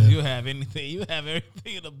you have anything. You have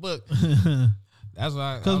everything in the book. That's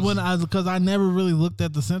why. Because I never really looked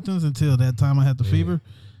at the symptoms until that time I had the fever.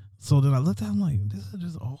 So then I looked at it, I'm like, this is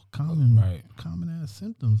just all common ass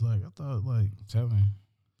symptoms. Like I thought, like tell me.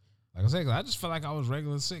 Like I said, I just felt like I was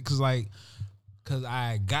regular sick because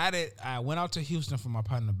I got it. I went out to Houston for my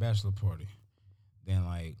partner bachelor party. Then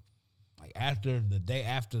like after the day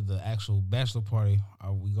after the actual bachelor party,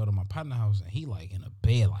 we go to my partner house and he like in a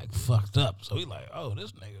bed like fucked up. So he like, oh,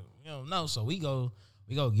 this nigga, you don't know. So we go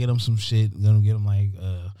get him some shit. We're gonna get him like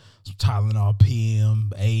some Tylenol,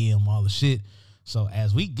 PM, AM, all the shit. So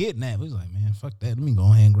as we getting that, we was like, man, fuck that. Let me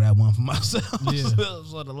go ahead and grab one for myself. Yeah.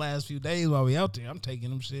 So the last few days while we out there, I'm taking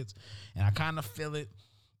them shits, and I kind of feel it.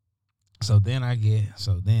 So then I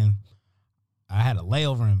had a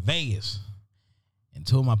layover in Vegas, and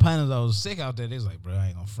two of my partners that was sick out there, they was like, bro, I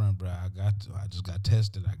ain't gonna front, bro. I just got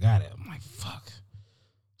tested. I got it. I'm like, fuck.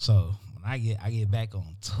 So when I get back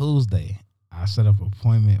on Tuesday, I set up an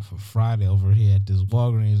appointment for Friday over here at this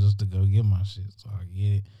Walgreens just to go get my shit. So I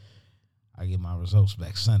get it. I get my results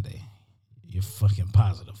back Sunday. You're fucking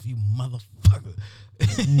positive, you motherfucker.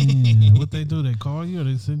 What they do? They call you or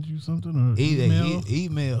they send you something or email?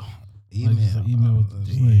 Email. Like email.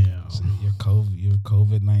 Damn. Like, you're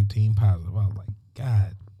COVID-19 positive. I was like,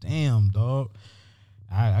 God damn, dog.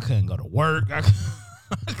 I couldn't go to work. I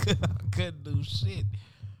couldn't do shit.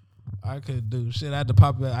 I had to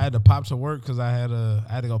pop to work because I had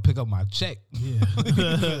to go pick up my check. Yeah.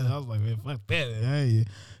 I was like, man, fuck that. Hey,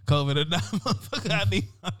 COVID or not, motherfucker.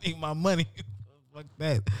 I need my money. Fuck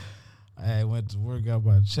that. I went to work, got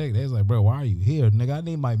my check. They was like, bro, why are you here? Nigga, I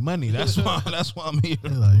need my money. That's why I'm here.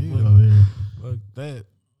 Like, you know, here. Fuck that.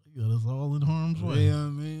 You got us all in harm's way. You know what I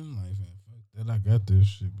mean? Like, man, fuck that. I got this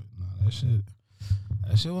shit. But no,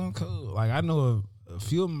 that shit wasn't cool. Like, I know a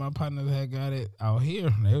few of my partners had got it out here.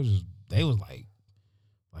 And they was like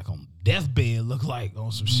on deathbed, look like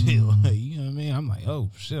on some shit. Like, you know what I mean? I'm like, oh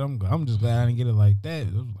shit, I'm just glad I didn't get it like that.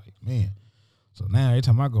 It was like, man. So now every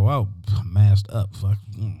time I go out, I'm masked up. Fuck.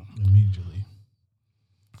 Immediately.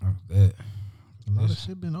 Fuck that. A lot of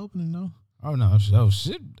shit been opening though. Oh no,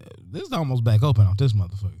 shit. This is almost back open off this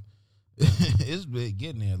motherfucker. It's been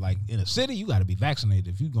getting there. Like in a city, you got to be vaccinated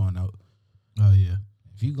if you going out. Oh yeah.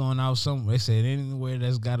 If you going out somewhere, they said anywhere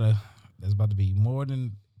that's about to be more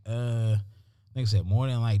than they said more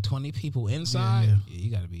than like 20 people inside. Yeah, you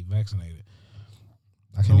got to be vaccinated.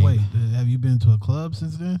 So wait, have you been to a club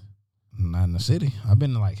since then? Not in the city. I've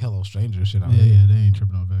been to like Hello Stranger shit out here. Yeah, they ain't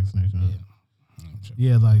tripping on vaccination.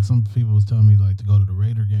 Yeah, like some people was telling me like to go to the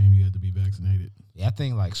Raider game, you had to be vaccinated. Yeah, I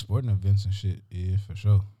think like sporting events and shit, yeah, for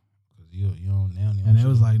sure. Cause you don't now. And it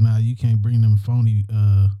was like, nah, you can't bring them phony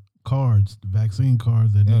cards, the vaccine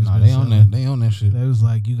cards that they on that shit. They was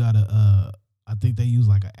like, you gotta I think they use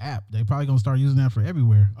like an app. They probably gonna start using that for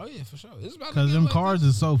everywhere. Oh yeah, for sure. It's about because them like cards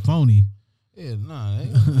is so phony. Yeah, nah, they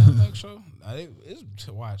make sure. It's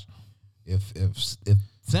to watch. If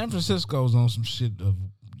San Francisco's on some shit of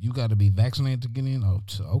you got to be vaccinated to get in,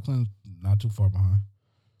 to Oakland, not too far behind.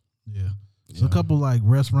 Yeah, so a couple like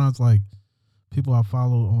restaurants, like people I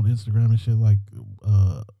follow on Instagram and shit, like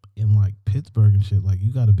in like Pittsburgh and shit, like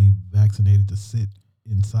you got to be vaccinated to sit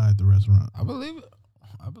inside the restaurant. I believe it.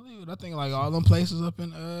 I think like all them places up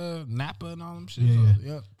in Napa and all them shit.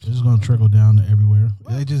 Yeah. It's just gonna trickle down to everywhere.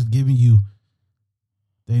 What? They just giving you.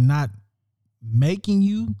 They not making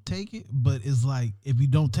you take it, but it's like if you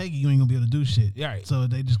don't take it, you ain't gonna be able to do shit. Yeah. Right. So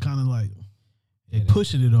they just kind of like they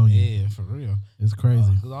pushing it on you. Yeah, for real. It's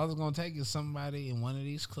crazy. Because all it's gonna take is somebody in one of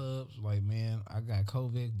these clubs like, man, I got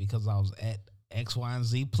COVID because I was at X, Y, and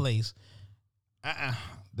Z place.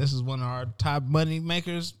 This is one of our top money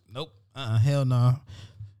makers. Nope. Hell no.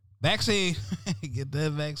 Vaccine. Get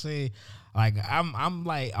that vaccine. Like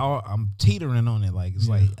I'm teetering on it. Like it's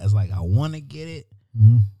like I want to get it.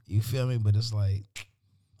 Mm-hmm. You feel me? But it's like,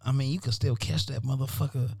 I mean, you can still catch that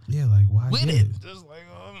motherfucker. Yeah, like why with get it? Just like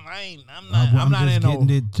I'm not just in getting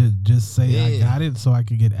it to just say I got it so I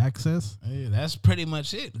can get access. Yeah, that's pretty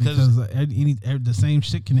much it. Because the same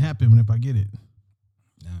shit can happen if I get it.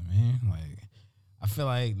 Yeah, man. Like I feel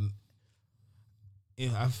like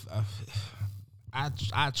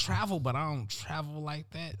I travel, but I don't travel like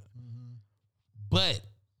that. Mm-hmm. But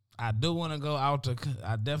I do want to go out to.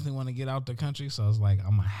 I definitely want to get out the country, so it's like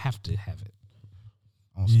I'm gonna have to have it.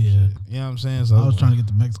 On some shit. You know what I'm saying? So I was trying to get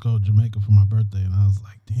to Mexico, Jamaica for my birthday, and I was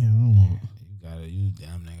like, damn, I don't want. You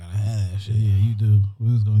damn near gotta have that shit. Yeah, you do.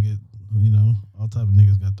 We was gonna get, all type of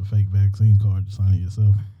niggas got the fake vaccine card to sign it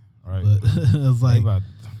yourself. All right, but it's like.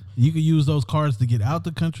 You can use those cards to get out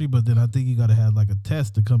the country, but then I think you got to have like a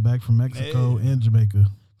test to come back from Mexico and Jamaica.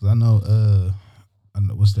 Cause I know I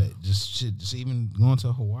know what's that? Just shit. Just even going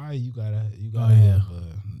to Hawaii, you gotta have.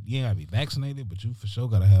 You ain't gotta be vaccinated, but you for sure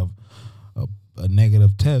gotta have a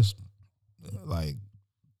negative test, like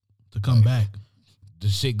to come back. The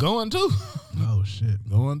shit going too. Oh shit,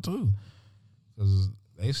 going too. Because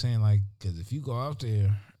they saying like, because if you go out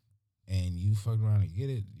there and you fuck around and get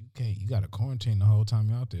it, you can't. You gotta quarantine the whole time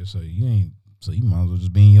you're out there. So you ain't. So you might as well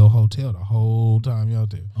just be in your hotel the whole time you're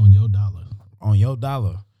out there on Yo Dolla. On Yo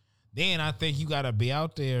Dolla. Then I think you gotta be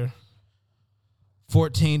out there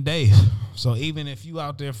 14 days. So even if you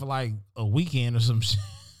out there for like a weekend or some shit,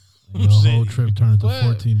 your whole trip turned to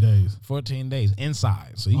 14 days. 14 days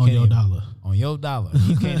inside. So you on can't Yo even, Dolla. On Yo Dolla.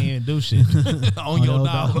 You can't even do shit on Yo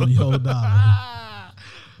Dolla. On Yo Dolla.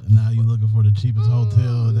 Now you looking for the cheapest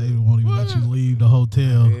hotel. They won't even let you leave the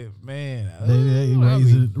hotel. Man, they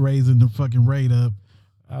raising the fucking rate up.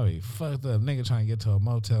 I be fucked up. Nigga trying to get to a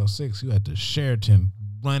Motel 6. You at the Sheraton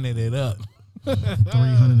running it up. 300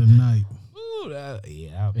 a night. Ooh,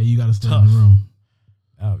 and you got to stay in the room.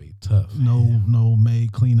 That would be tough. No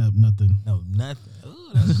maid cleanup, nothing. No, nothing.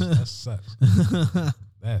 Ooh, that sucks.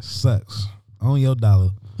 That sucks. On Yo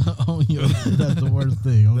Dolla. That's the worst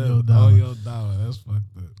thing. On Yo Dolla. On Yo Dolla. That's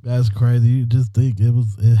fucked up. That's crazy. You just think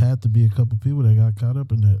it had to be a couple people that got caught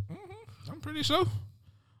up in that. I'm pretty sure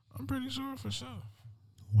for sure.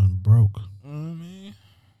 Went broke. Man.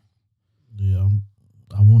 Yeah,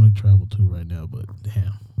 I want to travel too right now, but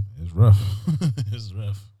damn, it's rough. It's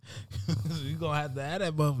rough. You gonna have to have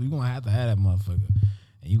that motherfucker. You gonna have to have that motherfucker,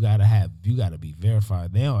 and you gotta be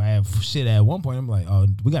verified. They don't have shit at one point. I'm like, oh,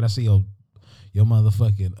 we gotta see your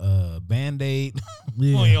motherfucking Band-Aid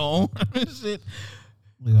on your arm and shit.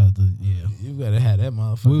 We got to, yeah. You gotta have that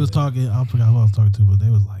motherfucker. We was talking. I forgot who I was talking to, but they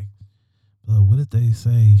was like, what did they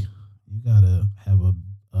say? You gotta have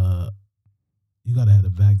a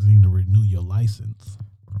vaccine to renew your license.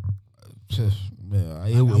 It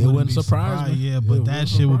wouldn't surprise me. Yeah, but that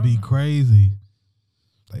shit would be crazy.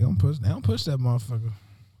 They don't push that motherfucker.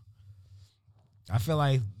 I feel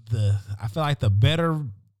like the better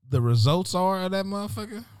the results are of that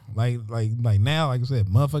motherfucker. Like now, like I said,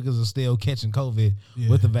 motherfuckers are still catching COVID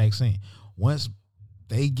with the vaccine. Once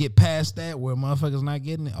they get past that, where motherfuckers not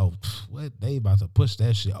getting it, oh, what they about to push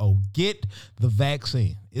that shit. Oh, get the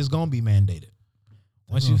vaccine. It's gonna be mandated.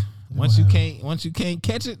 Once you can't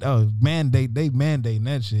catch it, oh, they mandating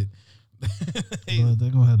that shit.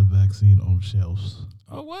 They're gonna have the vaccine on shelves.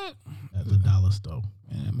 Oh, what? At the dollar store.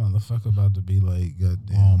 Man, that motherfucker about to be like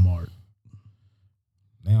goddamn Walmart.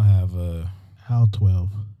 They don't have How 12.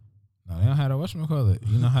 No, they don't have whatchamacallit.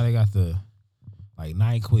 You know how they got the like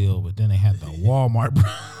NyQuil, but then they have the Walmart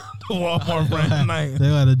the Walmart brand name. They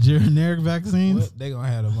got a generic vaccines? What? They gonna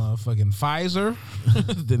have the motherfucking Pfizer.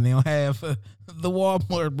 Then they'll have the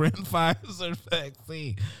Walmart brand Pfizer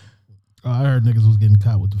vaccine. Oh, I heard niggas was getting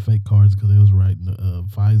caught with the fake cards because they was writing the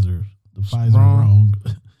Pfizer wrong.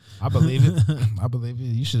 I believe it. I believe it.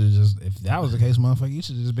 You should have just, if that was the case, motherfucker, you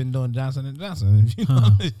should have just been doing Johnson & Johnson. If you know,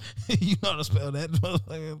 you know how to spell that,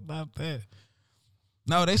 motherfucker, not that.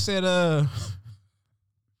 No, they said, I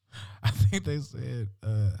think they said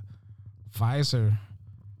Pfizer.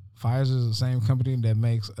 Pfizer's the same company that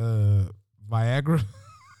makes Viagra.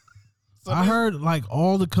 So I heard like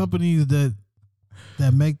all the companies that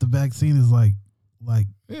make the vaccine is like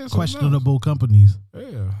questionable companies.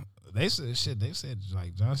 Yeah. They said shit. They said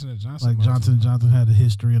like Johnson & Johnson. Like Johnson & Johnson had a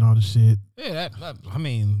history and all the shit. Yeah, I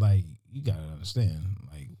mean, like, you gotta understand,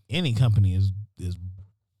 like, any company is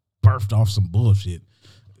birthed off some bullshit.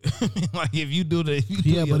 Like, if you do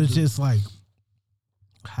but it's just like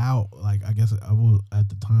how, like, I guess I was at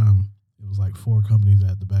the time. It was like 4 companies that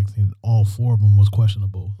had the vaccine. And all 4 of them was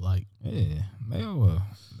questionable. Like, yeah, they were.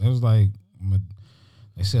 It was like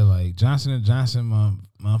they said like Johnson & Johnson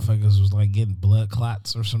motherfuckers was like getting blood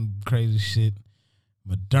clots or some crazy shit.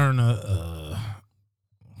 Moderna,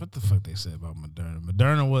 what the fuck they said about Moderna?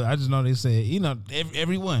 Moderna was, I just know they said, you know,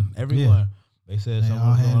 everyone. Yeah. They said they something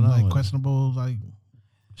all was had going on like with questionable like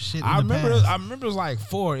shit. I remember it was like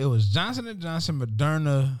 4. It was Johnson & Johnson,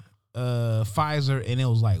 Moderna, Pfizer, and it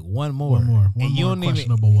was like one more. And you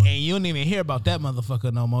don't even hear about that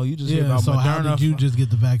motherfucker no more. You just hear about so Moderna. How did you just get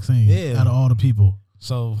the vaccine out of all the people?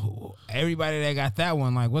 So everybody that got that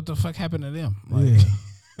one, like, what the fuck happened to them? Like, if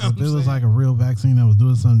it was like a real vaccine that was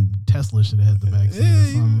doing some Tesla should have had the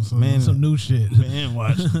vaccine or some new shit. Man,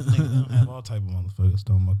 watch. Niggas have all type of motherfuckers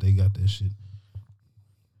talking about they got that shit.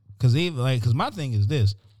 Cause my thing is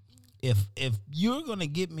this: if you're gonna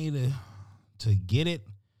get me to get it,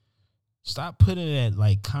 stop putting it at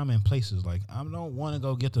like common places. Like, I don't want to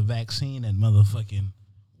go get the vaccine at motherfucking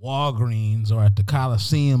Walgreens or at the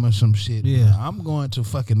Coliseum or some shit. Yeah. I'm going to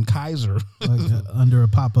fucking Kaiser. Like under a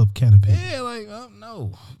pop-up canopy. Yeah, like,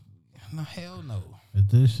 no. No, hell no. If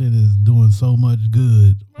this shit is doing so much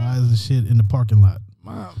good, why is the shit in the parking lot?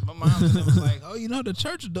 My mom was like, "Oh, you know the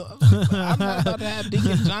church do." Like, I'm not about to have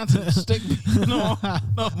Deacon Johnson stick me no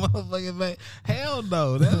motherfucking thing. Hell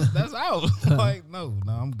no, that's out. Like, no,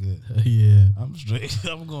 I'm good. Yeah, I'm straight.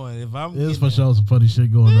 I'm going. If I'm, there's for sure some funny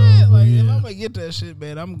shit going on. Like, if I'm gonna get that shit,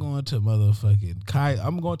 man, I'm going to motherfucking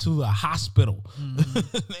I'm going to a hospital.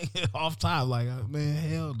 Off top, like, man,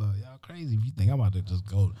 hell no, y'all crazy. If you think I'm about to just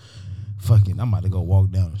go, fucking, I'm about to go walk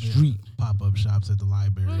down the street. Pop-up shops at the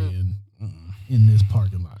library and in this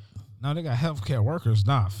parking lot. No, they got healthcare workers.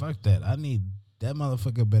 Nah, fuck that. I need that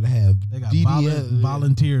motherfucker better have. They got DDS,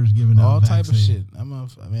 volunteers giving out all type vaccine.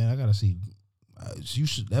 of shit. I gotta see.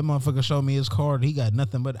 That motherfucker showed me his card. He got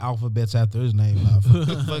nothing but alphabets after his name. Nah,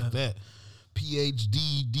 fuck that.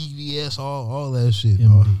 PhD, DVS, all that shit.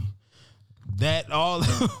 MD.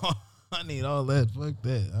 I need all that. Fuck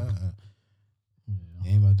that. You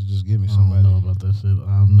ain't about to just give me somebody. I don't know about that shit.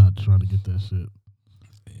 I'm not trying to get that shit.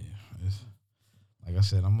 Like I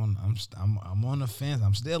said, I'm on the fence.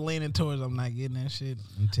 I'm still leaning towards I'm not getting that shit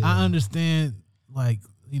until I understand, like,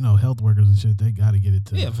 you know, health workers and shit, they got to get it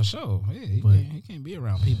too. Yeah, for sure. Yeah, he can't be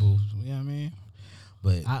around people. You know what I mean?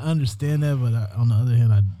 But I understand that, but on the other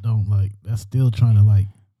hand, I don't like. That's still trying to, like,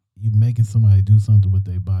 you making somebody do something with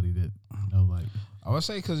their body that, you know, like. I would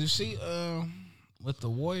say, because you see, with the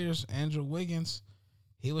Warriors, Andrew Wiggins,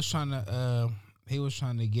 he was trying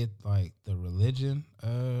to get, like, the religion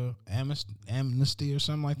amnesty or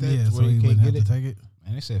something like that. Yeah, where so he wouldn't have to take it.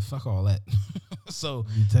 And they said, fuck all that. So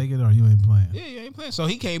you take it or you ain't playing. Yeah, you ain't playing. So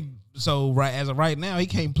he can't. So as of right now, he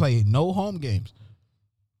can't play no home games.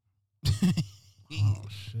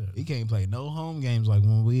 Shit. He can't play no home games. Like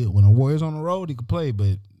when the Warriors on the road, he could play.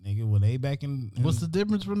 But nigga, when they back in what's the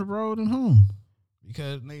difference from the road and home?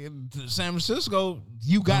 Because nigga, San Francisco,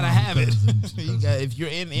 you gotta have it. You got if you're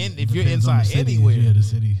inside anywhere. Yeah, the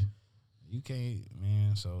city. You can't,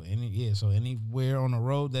 man. So anywhere on the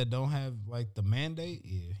road that don't have like the mandate,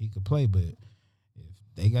 yeah, he could play. But if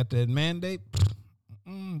they got that mandate,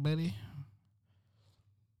 buddy,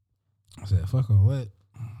 I said, fuck all that.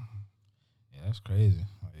 Yeah, that's crazy.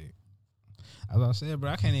 Like, as I said,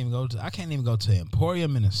 bro, I can't even go to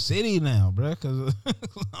Emporium in the city now, bro, because I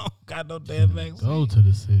don't got no damn vaccine. Go to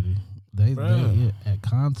the city. They at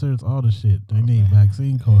concerts, all the shit. They need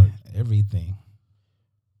vaccine cards. Everything.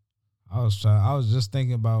 I was just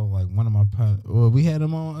thinking about like one of my we had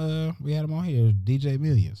him on here, DJ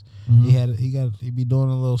Millions. Mm-hmm. He be doing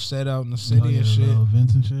a little set out in the city and shit.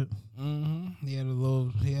 Events and shit. Mm-hmm.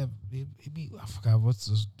 I forgot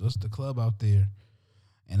what's the club out there.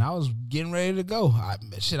 And I was getting ready to go. I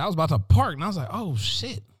was about to park and I was like, oh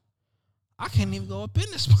shit. I can't even go up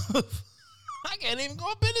in this I can't even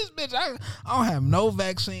go up in this bitch. I don't have no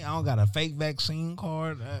vaccine. I don't got a fake vaccine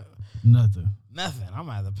card. Nothing. I'm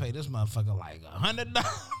gonna have to pay this motherfucker like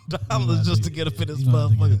 $100 just to get up in this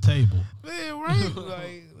motherfucker table. Man, right?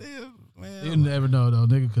 Like, yeah, man. You never know though.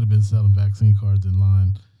 Nigga could have been selling vaccine cards in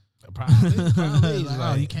line. Probably. Like,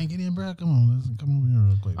 oh, you can't get in, bro. Come on, come over here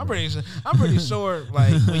real quick. I'm pretty sure.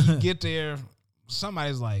 Like when you get there,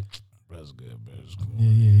 somebody's like, "Bro, it's good, bro. It's cool."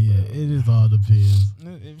 Yeah. It just all depends.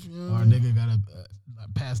 Our nigga gotta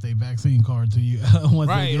pass their vaccine card to you. Once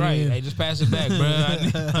right. In. Hey, just pass it back,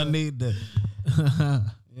 bro. I need that. You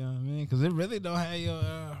know what I mean? Because it really don't have your.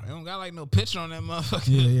 It don't got like no picture on that motherfucker.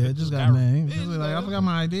 Yeah. It just got name. Just like I forgot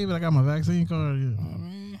my ID, but I got my vaccine card. Yeah. I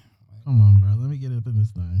mean, come on, bro. Let me get up in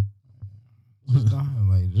this thing.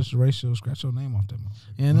 Just erase scratch your name off that one.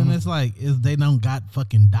 And then it's like they don't got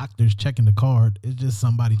fucking doctors checking the card. It's just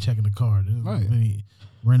somebody checking the card. Right.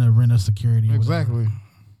 Rent a security. Exactly.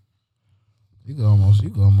 You can almost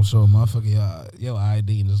show a motherfucker your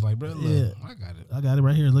ID and just like, bro, look, I got it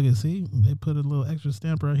right here. Look at see, they put a little extra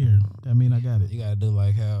stamp right here. That mean I got it. You gotta do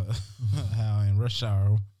like how in Rush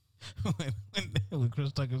Hour when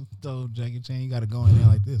Chris Tucker told Jackie Chan, you gotta go in there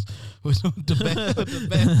like this with the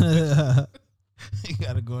back. You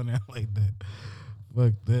gotta go in there like that.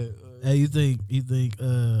 Fuck that. Hey, you think they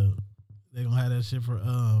gonna have that shit for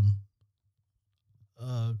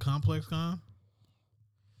Complex Con?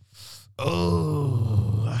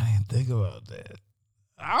 Oh, I didn't think about that.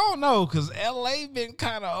 I don't know, cause LA been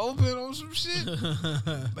kind of open on some shit.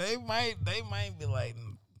 They might be like,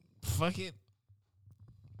 fuck it.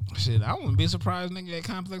 Shit, I wouldn't be surprised, nigga, at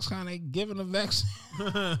Complex Con they giving a vaccine,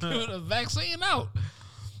 out.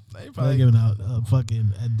 They probably giving out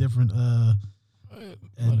fucking at different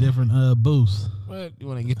At different booths. What you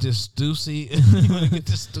want to get this Stussy? You want to get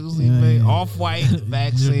this Stussy off-white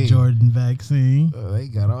vaccine? Jordan vaccine. They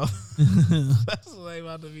got all. That's what they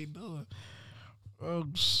about to be doing. Oh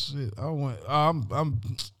shit!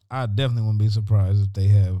 I definitely wouldn't be surprised if they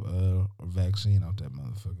have a vaccine out that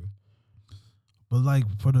motherfucker. But like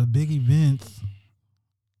for the big events,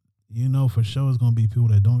 you know for sure it's gonna be people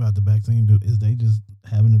that don't got the vaccine. Is they just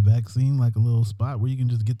having a vaccine like a little spot where you can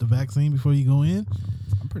just get the vaccine before you go in?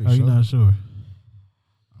 I'm pretty sure. Are you not sure?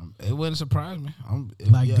 It wouldn't surprise me.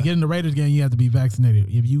 To get in the Raiders game, you have to be vaccinated.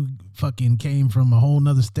 If you fucking came from a whole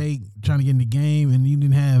nother state trying to get in the game and you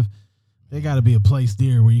didn't have, there got to be a place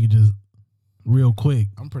there where you could just real quick.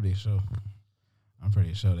 I'm pretty sure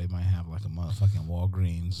they might have like a motherfucking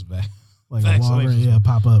Walgreens back. Like a Walgreens,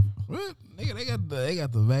 pop up. What? Nigga, they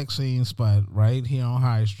got the vaccine spot right here on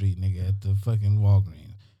High Street, nigga, at the fucking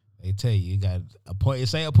Walgreens. They tell you got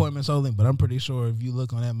appointments only, but I'm pretty sure if you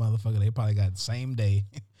look on that motherfucker, they probably got same day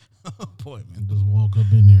appointment. Just walk up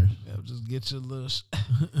in there. Yeah, just get your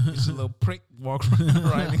little prick, walk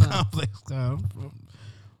right in the complex.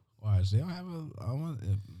 Watch, they don't have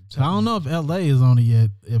I don't know if LA is on it yet.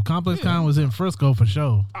 If Complex Con was in Frisco for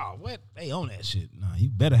sure. Oh, what? They own that shit. Nah, you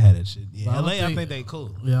better have that shit. Yeah, LA, I think they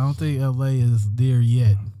cool. Yeah, I don't think LA is there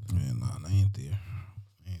yet. Yeah, nah, they ain't there.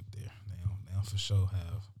 They don't for sure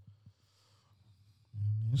have.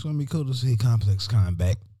 It's gonna be cool to see Complex Con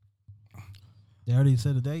back. They already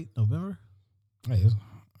set a date, November. Hey,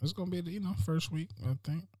 it's gonna be the first week, I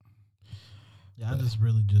think. Yeah, I just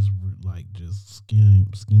really just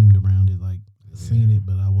schemed around it, like seen it,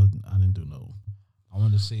 but I didn't do no. I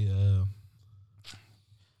want to see. I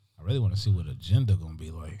really want to see what agenda gonna be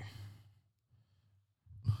like.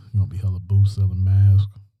 Gonna be hella booths selling masks.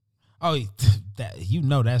 Oh,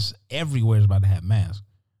 that's everywhere's about to have masks.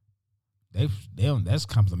 That's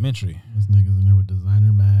complimentary. There's niggas in there with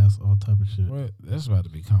designer masks, all type of shit. What? That's about to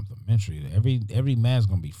be complimentary. Every mask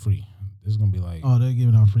gonna be free. It's gonna be like, oh, they're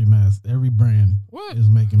giving out free masks. Every brand is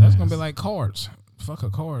making that's masks. Gonna be like cards. Fuck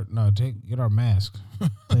a card. No, get our mask.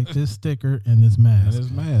 Take this sticker and this mask. And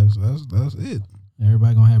this mask. That's it.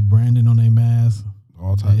 Everybody gonna have branding on their mask.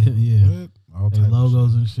 All type. Yeah. What? All type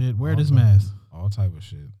logos of and shit. Wear this mask. All type of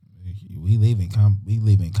shit. We leaving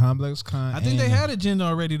Complex Con. I think they had agenda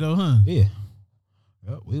already though, huh? Yeah.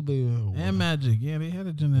 Yep, we'll be and Magic. Yeah, they had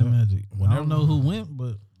agenda and Magic. I don't know who went,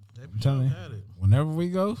 but they had it. Whenever we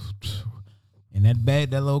go, in that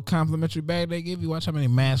bag, that little complimentary bag they give you, watch how many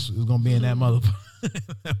masks is gonna be in that motherfucker.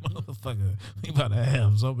 That motherfucker. We about to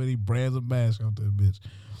have so many brands of masks out there, bitch.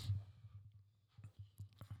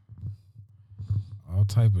 All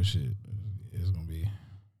type of shit. It's gonna be.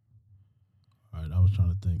 All right, I was trying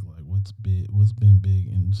to think like what's been big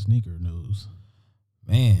in sneaker news.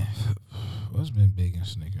 Man, what's been big in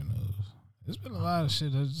sneaker news? There's been a lot of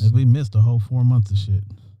shit. We missed a whole 4 months of shit.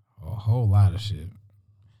 A whole lot of shit.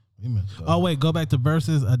 We missed. Oh wait, go back to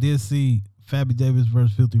verses. I did see Fabby Davis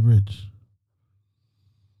versus Filthy Rich.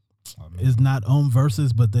 It's not on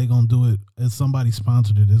verses, but they gonna do it. If somebody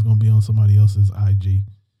sponsored it, it's gonna be on somebody else's IG.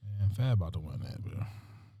 Man, Fab about to win that, bro.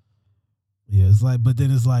 Yeah, it's like, but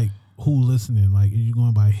then it's like, who listening? Like, are you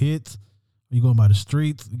going by hits? Are you going by the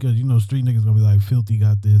streets? Because street niggas gonna be like, Filthy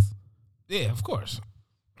got this. Yeah, of course.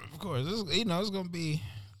 It's gonna be.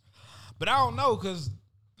 But I don't know because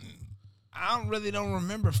I don't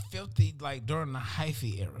remember Filthy like during the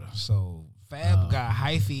hyphy era. So Fab got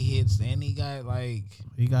hyphy hits, and he got like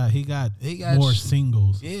he got more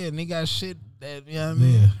singles. Yeah, and he got shit that what I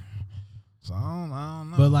mean. Yeah. So I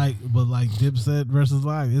don't know. But like Dipset versus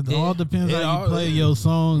Live, it all depends how you play your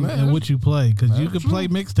song and what you play. Because you could play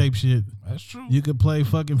mixtape shit. That's true. You could play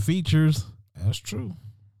fucking features. That's true.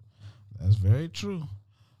 That's very true.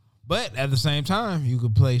 But at the same time, you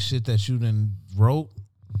could play shit that you done wrote,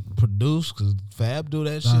 produced, because Fab do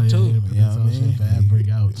that shit too. Yeah, you know what I mean? Fab bring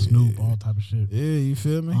out Snoop, all type of shit. Yeah, you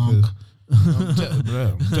feel me? I'm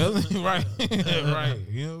telling you, right. Right.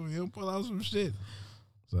 You don't pull out some shit.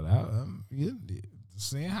 So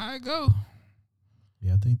seeing how it go.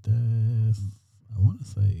 Yeah, I think that's, I want to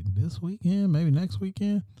say this weekend, maybe next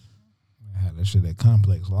weekend. I had that shit at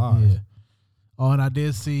Complex Live. Yeah. Oh, and I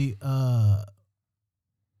did see,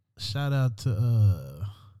 shout out to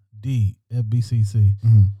D at BCC.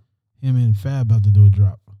 Mm-hmm. Him and Fab about to do a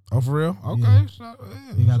drop. Oh, for real? Okay. Yeah.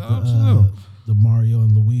 They got the Mario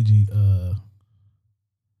and Luigi.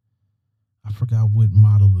 I forgot what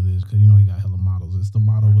model it is because he got hella models. It's the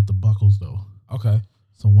model with the buckles though. Okay.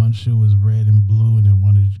 So one shoe is red and blue, and then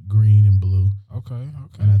one is green and blue. Okay.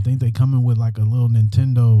 And I think they coming with like a little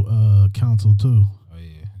Nintendo console too. Oh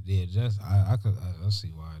yeah. Yeah, just I could see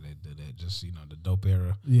why they did that. Just the dope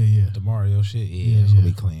era. Yeah. The Mario shit. Yeah, it's gonna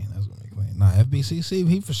be clean. That's gonna be clean. Nah, FBCC,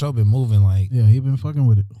 he for sure been moving. Like, yeah, he been fucking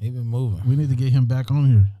with it. He been moving. We need to get him back on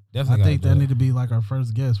here. Definitely. I think that need to be like our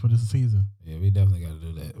first guest for this season. Yeah, we definitely got to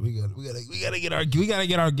do that. We gotta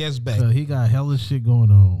get our guests back. He got hella shit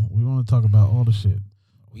going on. We want to talk about all the shit.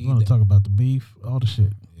 We want to talk about the beef, all the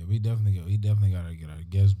shit. Yeah, we definitely gotta get our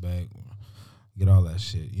guests back. Get all that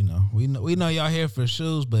shit, We know y'all here for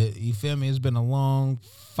shoes, but you feel me? It's been a long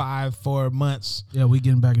 4 months. Yeah, we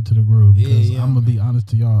getting back into the groove. Because Yeah, I'm gonna be honest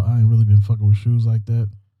to y'all, I ain't really been fucking with shoes like that.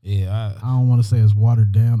 Yeah, I don't want to say it's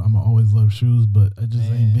watered down. I'm always love shoes, but I just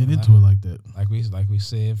ain't been into it like that. Like we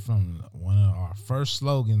said from one of our first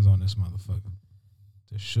slogans on this motherfucker,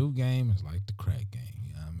 the shoe game is like the crack game.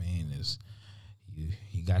 You know what I mean? It's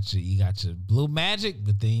you got your blue magic,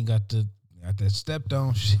 but then you got that stepped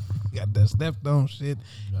on shit. You got that stepped on shit.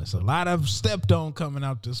 There's a lot of stepped on coming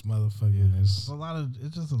out this motherfucker. Yeah, it's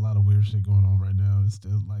just a lot of weird shit going on right now. It's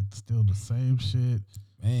still the same shit,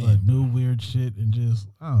 man, but new weird shit, and just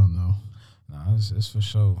I don't know. Nah, it's for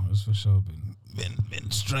sure. It's for sure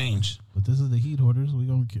been strange. But this is the Heat Hoarders. We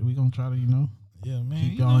gonna try to yeah, man,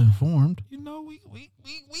 keep y'all informed. We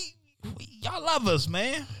y'all love us,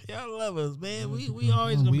 man. Y'all love us, man. We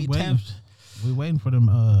always gonna be tapped. We waiting for them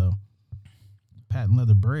patent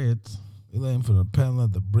leather breads. We waiting for the patent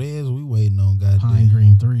leather breads. We waiting on goddamn pine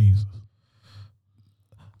green threes.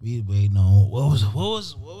 We waiting on what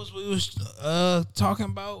was we was talking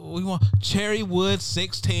about? We want cherry wood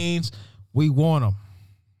 16s. We want them.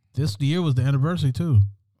 This year was the anniversary too.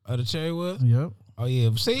 Of the cherry wood. Yep. Oh yeah.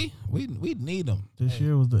 See, we need them. This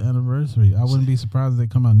year was the anniversary. I wouldn't be surprised if they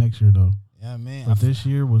come out next year though. Yeah, man. But this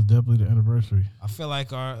year was definitely the anniversary. I feel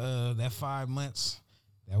like our that 5 months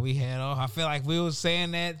that we had off. I feel like we was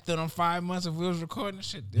saying that through them 5 months if we was recording the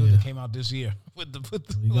shit. It came out this year with the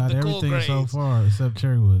we got the everything cool so far except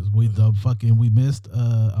Cherrywoods. We missed.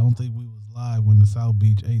 I don't think we was live when the South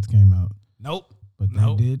Beach 8s came out. Nope. But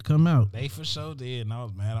they did come out. They for sure did, and I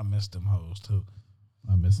was mad. I missed them hoes too.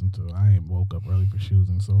 I miss them too. I ain't woke up early for shoes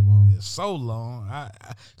in so long. It's so long.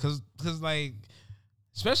 Cause like,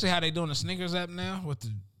 especially how they doing the sneakers app now with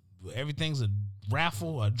everything's a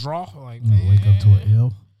raffle, a draw. Like, man, wake up to an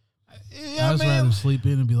L. Yeah, I just rather sleep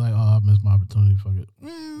in and be like, oh, I missed my opportunity. Fuck it.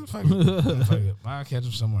 Fuck it. Fuck it. I'll catch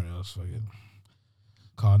them somewhere else. Fuck it.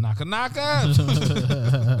 Call knocker.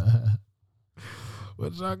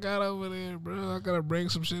 What y'all got over there, bro? I gotta bring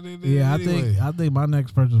some shit in there. Yeah, anyway. I think my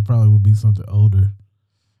next purchase probably would be something older.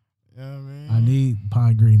 Yeah, man. I need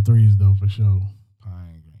pine green threes though for sure.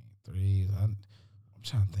 Pine green threes. I'm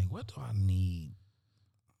trying to think. What do I need?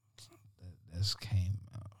 This came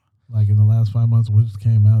out. Like in the last 5 months, what just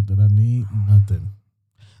came out that I need? Nothing.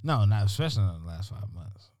 No, not especially in the last 5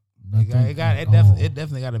 months. Nothing. It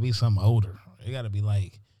definitely got to be something older. It got to be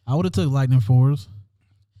like. I would have took Lightning 4s,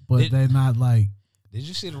 but they're not like. Did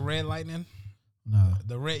you see the red lightning? No.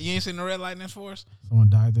 You ain't seen the red lightning 4s? Someone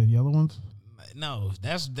dyed the yellow ones? No,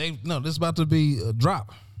 this is about to be a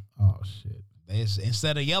drop. Oh shit!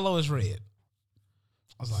 Instead of yellow, it's red.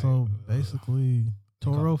 I was so basically,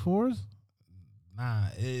 Toro 4s? Nah,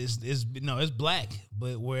 it's black,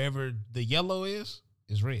 but wherever the yellow is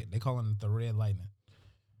red. They calling it the red lightning.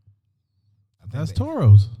 That's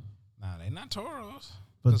Toros. Nah, they not Toros.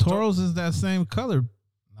 But Toros is that same color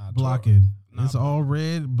blocking. It's all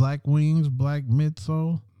red, black wings, black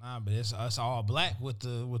midsole. Nah, but it's all black with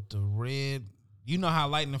the red. You know how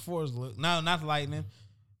Lightning 4s look. No, not Lightning.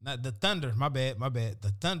 Not the Thunder. My bad.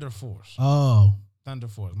 The Thunder 4s. Oh. Thunder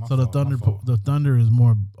 4s. The Thunder is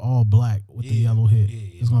more all black with the yellow hit.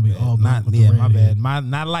 It's gonna be all black. My bad.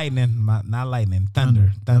 Not Lightning. Not Lightning.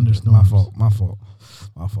 Thunder. Thunderstorms. My fault.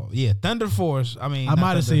 Yeah, Thunder 4s. I mean, I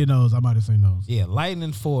might have seen those. Yeah,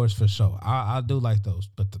 Lightning 4s for sure. I do like those,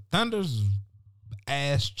 but the Thunders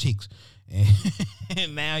ass cheeks.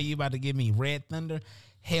 And now you about to give me Red Thunder?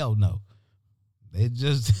 Hell no. They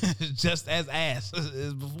just as ass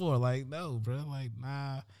as before. Like, no, bro. Like,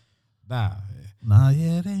 nah.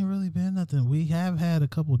 Yeah, it ain't really been nothing. We have had a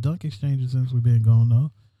couple dunk exchanges since we've been gone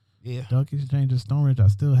though. Yeah. Dunk exchanges, Stone Ridge, I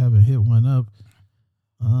still haven't hit one up.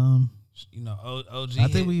 OG. I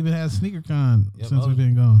think we even had SneakerCon since we've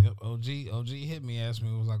been gone. Yep, OG hit me, asked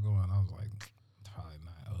me what was I going. I was like, probably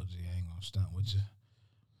not. OG, I ain't gonna stunt with you.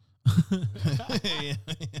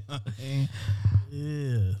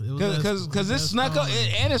 Because it snuck up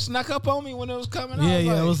and it snuck up on me when it was coming out.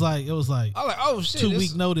 It was like I was like, oh shit, 2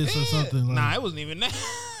 week notice or something. Like, nah, it wasn't even that.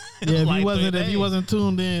 Yeah, if you wasn't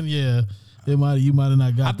tuned in, you might have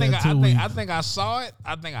not got that 2 weeks. I think I saw it.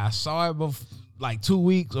 Like 2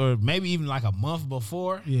 weeks or maybe even like a month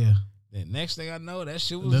before. Yeah. The next thing I know, that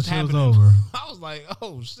shit was happening. Over. I was like,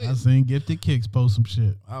 oh shit. I seen Gifted Kicks post some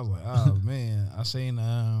shit. I was like, oh man. I seen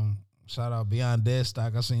shout out Beyond Dead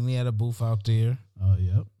Stock. I seen he had a booth out there. Oh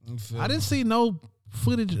yep. I didn't see no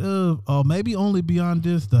footage of, or maybe only Beyond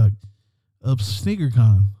Dead Stock of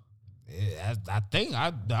SneakerCon. I think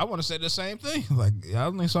I want to say the same thing. Like I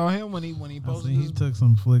only saw him when he posted. He took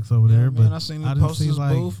some flicks over there, but I seen him post his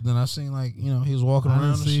booth. Then I seen he was walking around.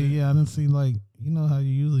 I didn't see how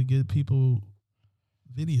you usually get people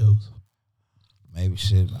videos. Maybe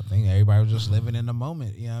shit. I think everybody was just living in the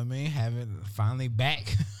moment. You know what I mean? Finally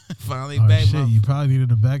back. Back. Shit, you probably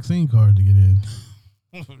needed a vaccine card to get in.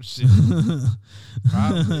 Shit.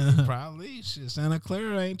 Probably. Shit. Santa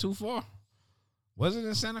Clara ain't too far. Was it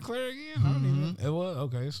in Santa Clara again? I don't even. It was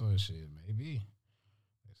okay. So shit, maybe.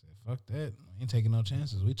 They said, "Fuck that. We ain't taking no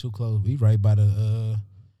chances. We too close. We right by the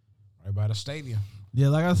stadium." Yeah,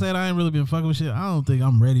 like I said, I ain't really been fucking with shit. I don't think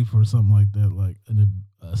I'm ready for something like that, like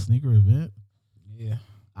a sneaker event. Yeah.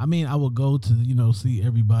 I mean, I would go to see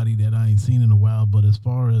everybody that I ain't seen in a while, but as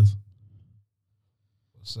far as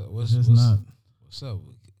what's up?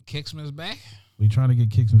 Kicksman's back. We trying to get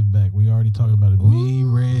Kicksman's back. We already talked about it. Ooh. Me,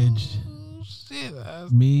 Reg. Shit,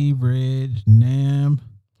 me, Reg, Nam,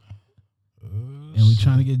 and we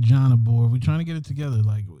trying to get John aboard. We trying to get it together.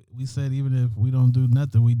 Like we said, even if we don't do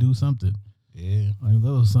nothing, we do something. Yeah, like a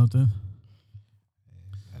little something.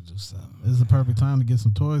 I do something. This is the perfect time to get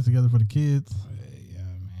some toys together for the kids. Yeah,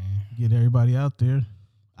 man. Get everybody out there.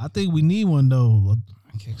 I think we need one though.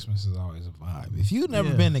 Kicksmas is always a vibe. If you've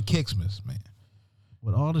never been to Kicksmas, man.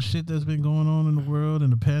 With all the shit that's been going on in the world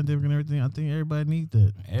and the pandemic and everything, I think everybody needs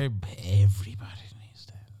that. Everybody needs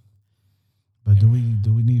that. But do we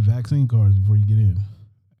need vaccine cards before you get in?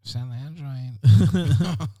 San Leandro ain't.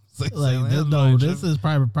 This is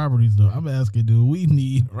private properties though. I'm asking, do we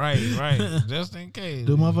need? Right. Just in case.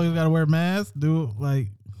 Do motherfuckers gotta wear masks? Yeah,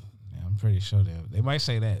 I'm pretty sure they might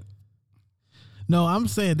say that. No, I'm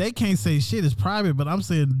saying they can't say shit. It's private, but I'm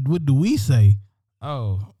saying, what do we say?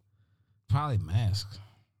 Oh. Probably masks.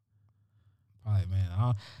 Probably, man.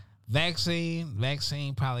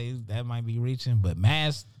 Vaccine, probably that might be reaching, but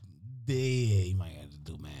mask, you might have to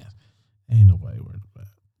do mask. Ain't nobody worried about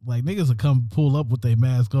it. Like, niggas will come pull up with their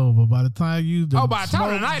mask on, but by the time by the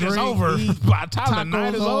time the night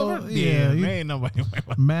is over, yeah, ain't nobody worried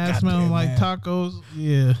about mask smelling like tacos,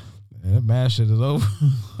 yeah. That mask shit is over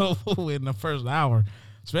in the first hour.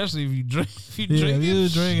 Especially if you drink. If you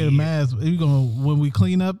drinking a mask, when we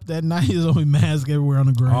clean up that night, there's only mask everywhere on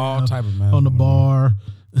the ground. All type of mask on the bar.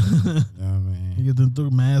 Yeah, man. You get them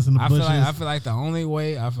through masks in the bushes. I feel like the only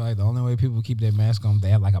way people keep their mask on, they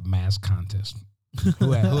have like a mask contest.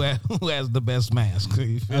 who has the best mask?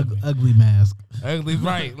 Ugly mask. Ugly,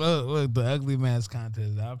 right? Look, the ugly mask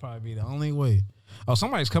contest. That'll probably be the only way. Oh,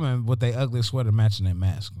 somebody's coming with their ugly sweater matching their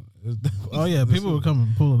mask. Oh yeah, people will come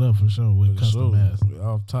and pull it up for sure with custom masks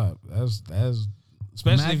off top. That's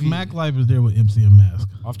especially Mac Life is there with MCM mask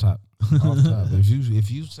off top.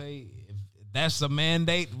 If you say that's a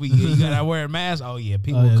mandate, you gotta wear a mask. Oh yeah,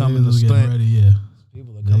 people are coming to stunt. Ready, yeah,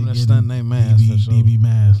 people are coming to stunt their mask. DB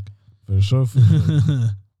mask for sure.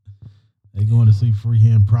 They going to see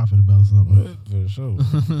freehand profit about something for sure.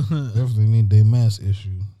 Definitely need their mask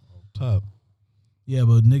issue off top. Yeah,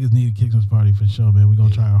 but niggas need a Kickmas party for sure, man. We're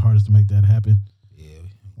going to try our hardest to make that happen. Yeah.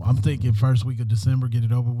 Well, I'm thinking first week of December, get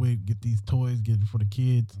it over with, get these toys, get it for the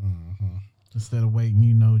kids. Mm-hmm. Instead of waiting,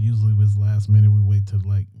 usually with last minute, we wait till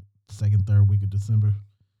like second, third week of December.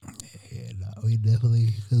 Yeah, no, we definitely.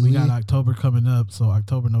 We got October coming up, so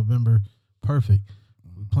October, November, perfect.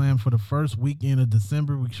 We plan for the first weekend of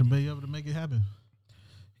December. We should be able to make it happen.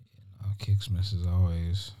 Kickmas is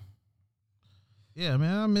always... Yeah,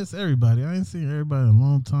 man, I miss everybody. I ain't seen everybody in a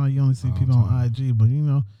long time. You only see people on IG, but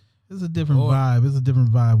it's a different vibe. It's a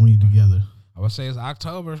different vibe when you're together. I would say it's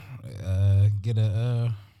October. Get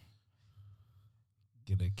a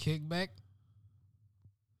kickback.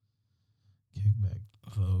 Kickback.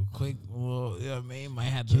 So quick. Well, you know what I mean, might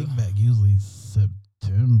have to kickback. Usually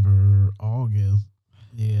September, August.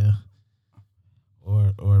 Yeah.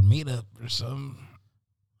 Or meet up or something.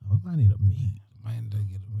 I might need a meet. Might have to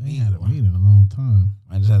get a meet. We had a meet in a long time.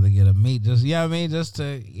 I just have to get a meet. Just just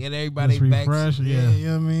to get everybody back. Yeah, you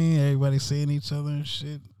know what I mean? Everybody seeing each other and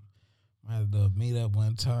shit. Might have to meet up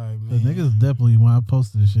one time, man. The niggas definitely, when I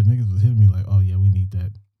posted this shit, niggas was hitting me like, oh yeah, we need that.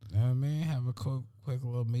 You know what I mean? Have a quick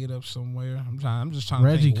little meet up somewhere. I'm just trying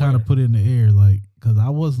Reggie to kind of put it in the air, like, cause I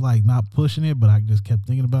was like not pushing it, but I just kept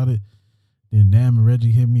thinking about it. Then Nam and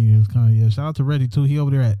Reggie hit me. It was kind of, shout out to Reggie too. He over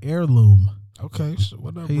there at Heirloom. Okay, so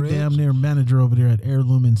what up, He Reg? damn near manager over there at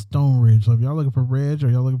Heirloom in Stone Ridge. So if y'all looking for Reg or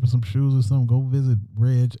y'all looking for some shoes or something, go visit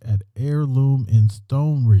Reg at Heirloom in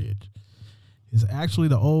Stone Ridge. It's actually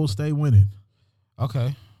the old Stay Winning.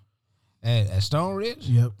 Okay. At Stone Ridge?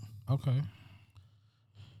 Yep. Okay. And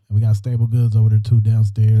we got Stable Goods over there too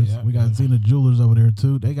downstairs. Yeah, we got Zena Jewelers over there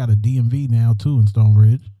too. They got a DMV now too in Stone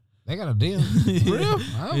Ridge. They got a deal. Real?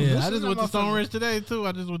 I just went to Stone Ridge today too.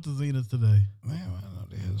 I just went to Zena's today. Man, I know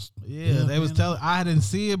this. Yeah, they was telling. I didn't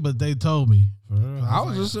see it, but they told me. I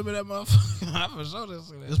was just sitting that motherfucker. I for sure didn't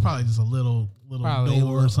see that. It's probably just a little Probably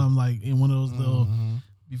door or something like in one of those little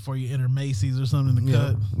before you enter Macy's or something in the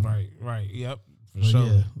cut. Right. Yep. For But sure.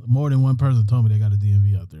 yeah, more than one person told me they got a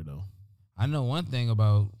DMV out there though. I know one thing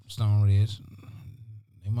about Stone Ridge.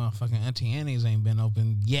 They motherfucking Auntie Annie's ain't been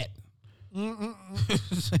open yet. Fucking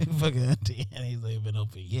Auntie Annie's ain't been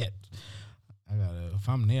open yet. If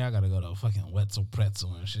I'm there, I gotta go to fucking Wetzel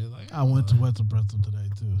Pretzel and shit. Like I went to Wetzel Pretzel today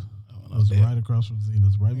too. It was right across from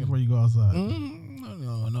Zena's, right before you go outside.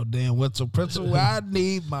 No damn Wetzel Pretzel. I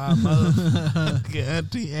need my motherfucking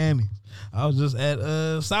Auntie Annie's. I was just at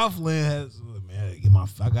Southland.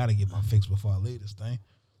 I gotta get my fix before I leave this thing.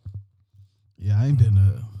 Yeah, I ain't been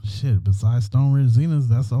to shit besides Stone Ridge Zena's.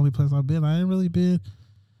 That's the only place I've been. I ain't really been.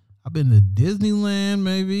 I've been to Disneyland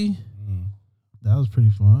maybe. That was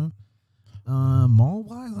pretty fun. Mall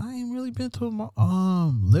wise, I ain't really been to a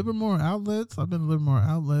mall. Livermore Outlets. I've been to Livermore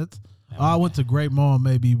Outlets. I went to Great Mall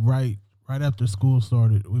maybe right after school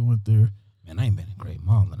started. We went there. Man, I ain't been in Great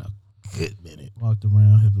Mall in a good minute. Walked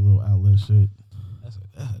around, hit the little outlet shit. That's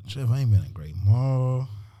a trip. I ain't been in Great Mall.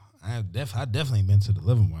 I definitely been to the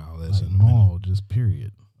Livermore Outlets Like in a minute. mall, just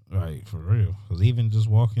period. Right, for real. Because even just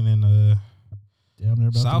walking in Down there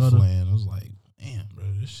about Southland, I was like, damn, bro,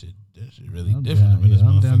 this shit really I'm different.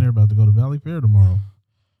 I'm down there about to go to Valley Fair tomorrow.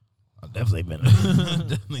 I've definitely been in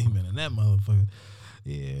that motherfucker.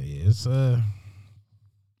 Yeah, it's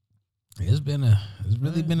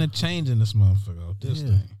really been a change in this motherfucker. This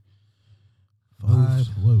thing.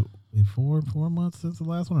 4 months since the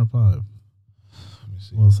last one or 5? Let me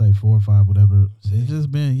see. We'll say 4 or 5, whatever. It's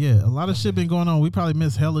just been a lot of shit been going on. We probably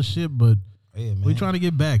missed hella shit, but we trying to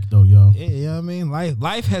get back though, y'all. Yeah, you know what I mean?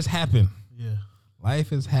 Life has happened. Yeah. Life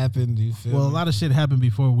has happened. Do you feel Well, me? a lot of shit happened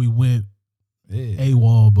before we went Yeah.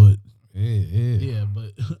 AWOL, but Yeah,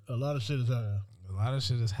 but a lot of shit has happened. A lot of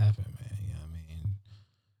shit has happened, man. You know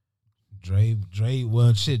what I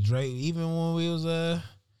mean? Dre, even when we was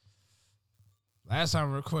last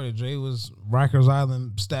time we recorded, Dre was Rikers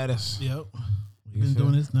Island status. Yep. You Been feel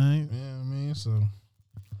doing me? his thing. Yeah, you know what I mean? So, you know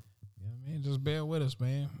what I mean? Just bear with us,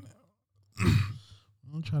 man.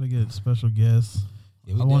 I'm trying to get special guests.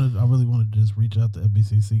 Yeah, I really wanted to just reach out to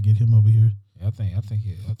FBCC, get him over here, Yeah, I think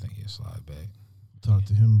he'll slide back. talk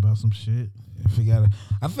to him about some shit. If we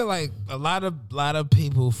I feel like a lot of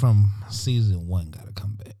people from season 1 gotta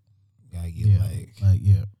come back. Gotta get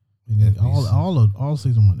We need all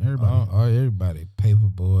season 1, everybody. everybody,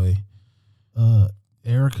 Paperboy,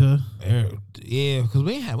 Erica. Yeah, because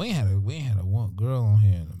we ain't had a one girl on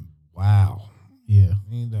here in a while. Yeah,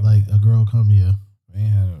 We ain't done like that. a girl come. Yeah, We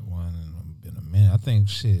ain't had one in a minute. I think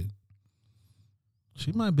shit.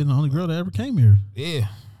 she might have been the only girl that ever came here. Yeah,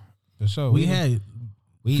 for sure. We had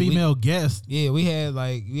female guests. Yeah, we had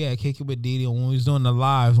Kick It with Didi when we was doing the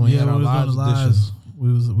lives. When we had we our was lives doing the editions.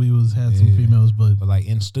 lives. We was had some females, but like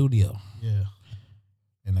in studio, yeah,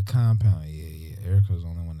 in the compound. Yeah. Erica was the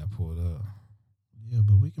only one that pulled up. yeah,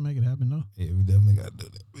 but we can make it happen though. Yeah, we definitely got to do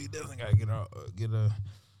that. We definitely got to get a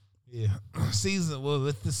season. Well,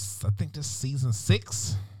 with this, I think this season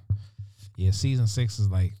 6. Yeah, season 6 is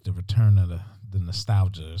like the return of the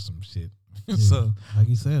nostalgia or some shit. Yeah. So, like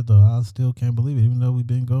you said though, I still can't believe it. Even though we've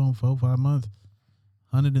been going 4-5 months,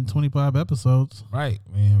 125 episodes. right,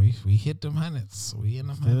 man, we hit them hundreds. We in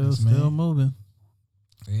them hundreds, man. Still moving.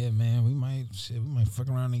 Yeah, man, we might fuck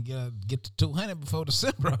around and get to 200 before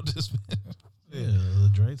December of this. Yeah,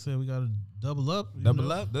 Drake said we got to double up.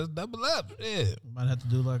 Let's double up. Yeah. We might have to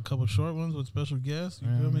do like a couple short ones with special guests. You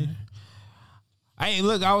feel me?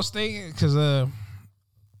 I was thinking because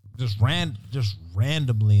just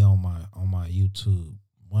randomly on my YouTube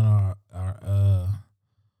when our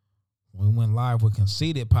when we went live with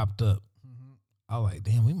Conceited popped up. I was like,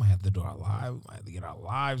 damn, we might have to do our live. We might have to get our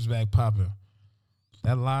lives back popping.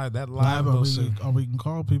 That live or we can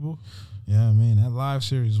call people. Yeah, I mean that live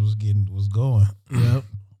series was going. Yep.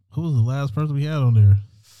 Who was the last person we had on there?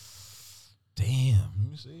 Damn. Let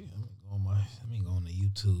me see. Let me go on the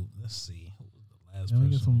YouTube. Let's see. Who was the last person? We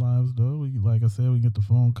get some lives though. We like I said, we get the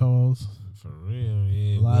phone calls. For real,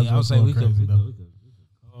 yeah. Lives I would say we could. crazy, though.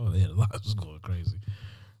 Oh yeah, the lives was going crazy.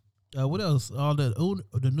 What else? All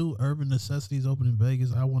the new urban necessities open in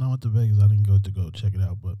Vegas. When I went to Vegas, I didn't go check it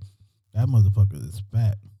out, but that motherfucker is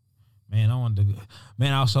fat. Man,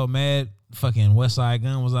 I was so mad. Fucking West Side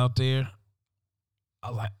Gun was out there. I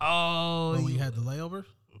was like, oh. When you had the layover?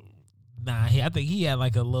 Nah, I think he had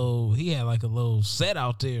like a little set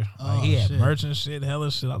out there. Like he had merch and shit,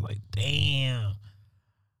 hella shit. I was like, damn,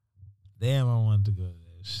 I wanted to go to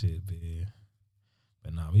that shit, man.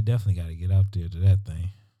 But nah, we definitely got to get out there to that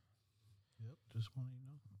thing. Yep, just want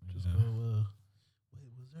to just go.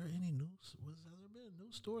 Wait, was there any news? Has there been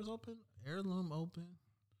new stores open? Heirloom open?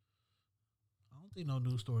 I don't think no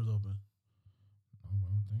new stores open. I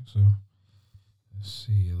don't think so. Let's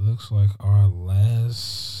see. It looks like our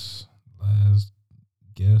last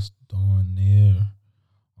guest on there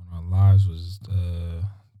on our lives was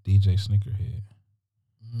DJ Snickerhead.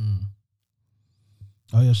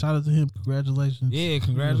 Oh yeah, shout out to him. Congratulations. Yeah,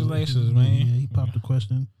 congratulations, man. Yeah, he popped a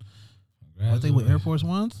question. I think with Air Force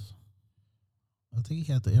Ones. I think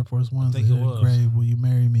he had the Air Force Ones. I think it was. Grave, will you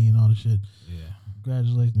marry me and all the shit. Yeah.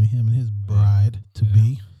 Congratulations to him and his bride to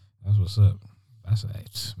be. That's what's up. That's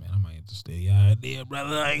man. I might have to steal your idea,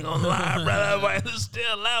 brother. I ain't gonna lie, brother. I might have to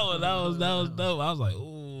steal that one. That was dope. I was like,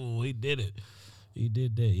 ooh, he did it. He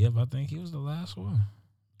did that. Yep, I think he was the last one.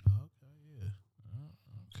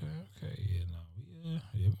 Okay, yeah. No,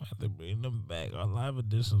 we might have to bring them back. Our live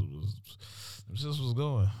editions was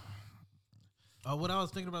going. What I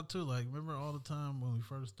was thinking about too, like remember all the time when we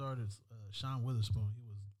first started, Sean Witherspoon, he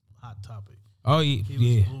was hot topic. Oh He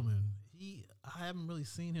was booming. I haven't really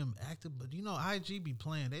seen him active, but IG be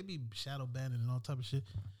playing. They be shadow banning and all type of shit.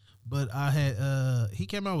 But he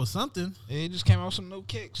came out with something. Yeah, he just came out with some new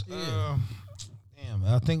kicks. Yeah. Damn,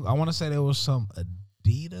 I want to say there was some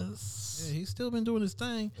Adidas. Yeah, he's still been doing his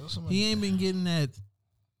thing. He ain't been getting that.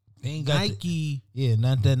 He ain't got Nike.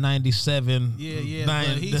 Not that 97. Yeah, but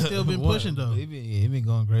he's still been pushing though. He been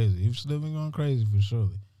going crazy. He's still been going crazy for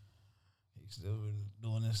surely. He's still been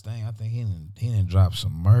doing this thing. I think he didn't drop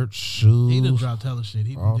some merch, shoes. He done dropped hella shit.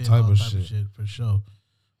 He all did type all of type shit. of shit for sure.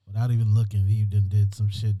 Without even looking, he did some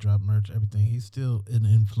shit, drop merch, everything. He's still an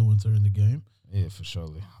influencer in the game. Yeah, for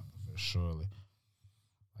surely.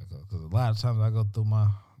 Because a lot of times I go through my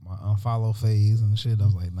unfollow phase and shit. I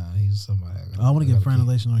was like, nah, he's somebody. I want to get Fran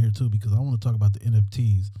Elation on here too because I want to talk about the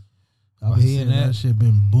NFTs. I've been saying that shit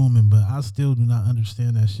been booming, but I still do not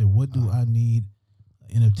understand that shit. What do I need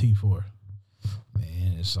an NFT for?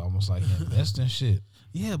 Man, it's almost like investing shit.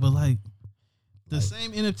 Yeah, but like the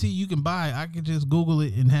same NFT you can buy, I can just Google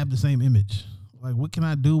it and have the same image. Like, what can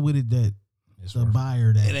I do with it that it's the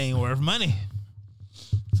buyer that it ain't worth money?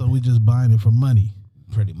 So we just buying it for money.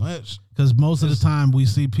 Pretty much. Because most of the time we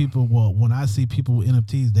see people, when I see people with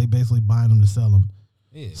NFTs, they basically buying them to sell them.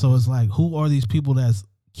 Yeah. So it's like, who are these people that's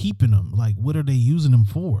keeping them? Like, what are they using them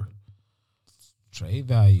for? Trade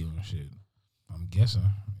value and shit. I'm guessing. You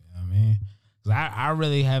know what I mean? Cause I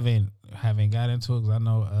really haven't got into it because I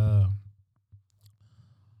know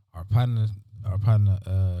our partner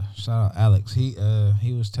shout out Alex.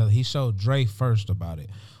 He showed Dre first about it.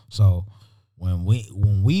 So when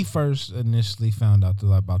we first initially found out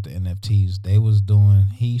about the NFTs,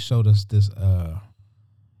 he showed us this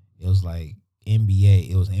it was like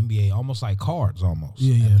NBA. It was NBA almost like cards almost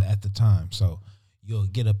at the time. So you'll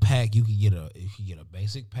get a pack, if you get a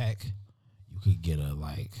basic pack, you could get a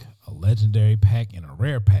legendary pack and a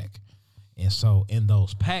rare pack. And so in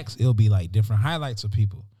those packs, it'll be like different highlights of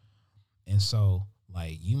people. And so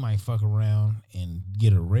like you might fuck around and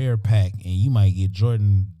get a rare pack and you might get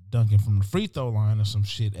Jordan dunking from the free throw line or some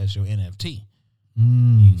shit as your NFT.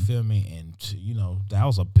 You feel me? And that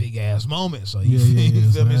was a big ass moment. So you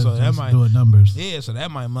feel me? So that might doing numbers. Yeah, so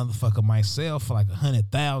that motherfucker might sell for like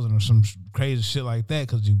 100,000 or some crazy shit like that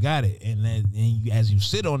because you got it. And then as you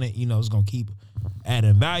sit on it, it's gonna keep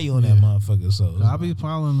adding value on that motherfucker. So I'll be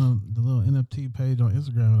following the little NFT page on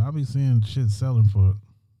Instagram and I'll be seeing shit selling for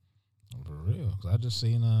real. Cause I just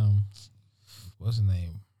seen what's his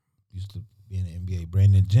name? Used to be in the NBA,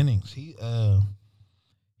 Brandon Jennings. He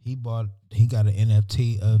got an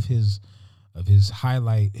NFT of his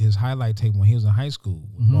highlight tape when he was in high school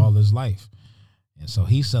with all his life. And so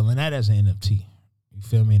he's selling that as an NFT. You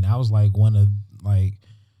feel me? And I was like I want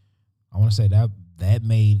to say that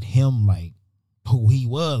made him like who he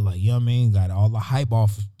was, like, you know what I mean? Got all the hype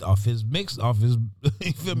off his mix, off his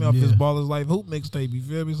you feel me, off his Ballers Life hoop mixtape, you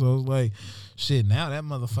feel me? So it's like, shit, now that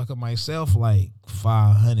motherfucker might sell for like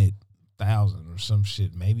 500,000 or some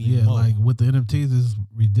shit, maybe even more. Like with the NFTs it's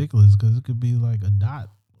ridiculous because it could be like a dot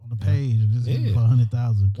on the page and just for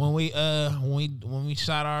 100,000. When we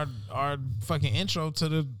shot our fucking intro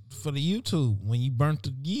for the YouTube when you burnt the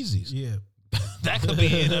Yeezys. Yeah. That could be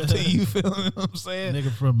NFT. You feel what I'm saying?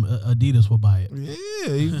 Nigga from Adidas will buy it.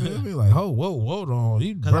 Yeah, you feel me? Like, hold on.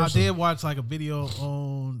 Because I did watch like a video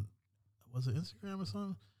on, was it Instagram or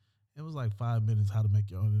something? It was like 5 minutes how to make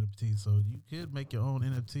your own NFT. So you could make your own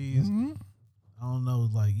NFTs. Mm-hmm. I don't know,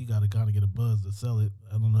 like you got to kind of get a buzz to sell it.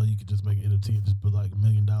 I don't know. You could just make an NFT and just put like $1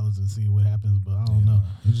 million and see what happens. But I don't know.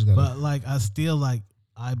 You just gotta, but like I still like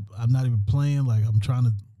I'm not even playing. Like I'm trying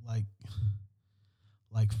to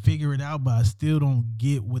like figure it out, but I still don't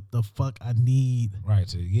get what the fuck I need. Right,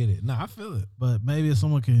 to get it. No, I feel it. But maybe if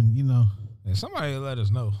someone can, Yeah, somebody let us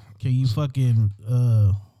know. Can you fucking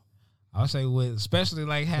I'll say especially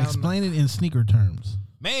like how explain it in sneaker terms.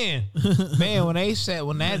 Man, when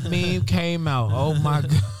that meme came out, oh my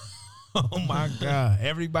god,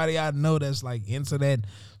 everybody I know that's like into that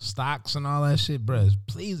stocks and all that shit, bruh,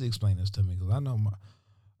 please explain this to me, because I know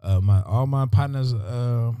all my partners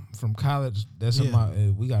from college, that's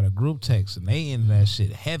in we got a group text and they in that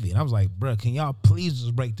shit heavy, and I was like, bruh, can y'all please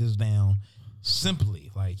just break this down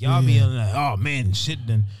simply? Like y'all be in like, oh man, shit,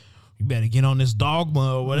 then you better get on this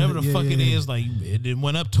dogma or whatever the fuck it is. Like it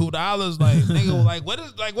went up $2. Like nigga,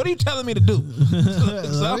 what are you telling me to do?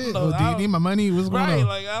 Do you need my money? What's going on?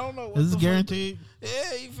 Like I don't know. Is this guaranteed?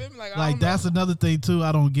 Yeah, you feel me? Like that's another thing too.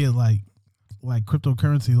 I don't get like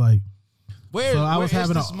cryptocurrency. Like where is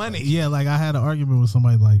this money? Yeah, like I had an argument with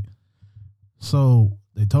somebody. Like, so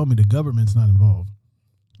they told me the government's not involved.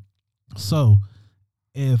 So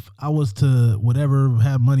if I was to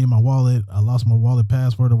have money in my wallet, I lost my wallet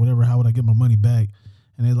password or whatever, how would I get my money back?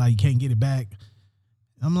 And they're like, you can't get it back.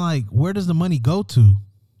 I'm like, where does the money go to?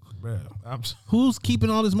 Bruh, who's keeping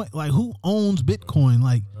all this money? Like, who owns Bitcoin?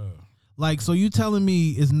 Like, so you telling me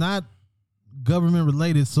it's not government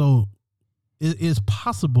related, so it is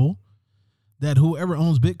possible that whoever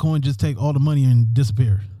owns Bitcoin just take all the money and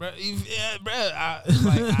disappear. I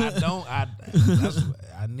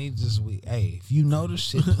need this week. Hey, if you know this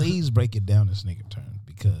shit, please break it down in sneaker terms,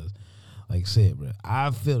 because, like I said, bro,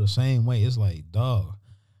 I feel the same way. It's like, dog,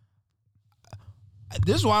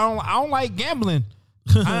 this is why I don't like gambling.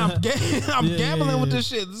 I'm gambling with this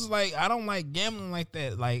shit. This is like, I don't like gambling like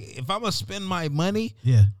that. Like, if I'm gonna spend my money,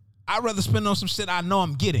 I'd rather spend on some shit I know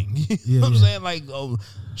I'm getting. You know what I'm saying? Like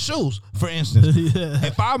shoes, for instance.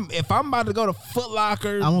 If I'm about to go to Foot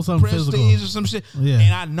Locker, I want something Prestige physical or some shit,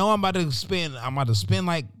 and I know I'm about to spend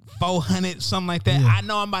like $400, something like that. I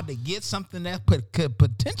know I'm about to get something that could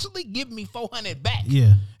potentially give me $400 back.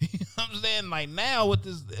 Yeah. You know what I'm saying? Like now with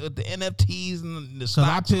the NFTs and the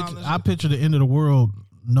stocks and all this I picture the end of the world,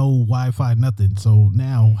 no Wi-Fi, nothing. So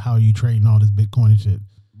now how are you trading all this Bitcoin and shit?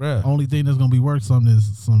 Bruh. Only thing that's gonna be worth something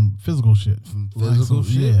is some physical shit. Bro.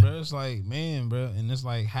 It's like, man, bro, and it's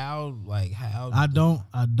like how. I don't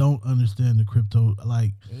understand the crypto.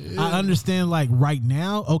 Like, I understand like right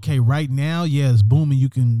now. Okay, right now, it's booming. You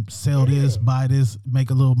can sell this, buy this, make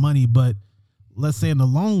a little money. But let's say in the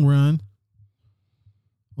long run,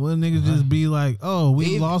 well, niggas just be like, oh,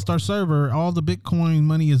 we lost our server. All the Bitcoin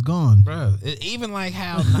money is gone, bro. Even like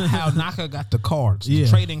how Naka got the cards, the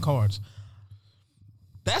trading cards.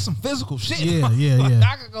 That's some physical shit.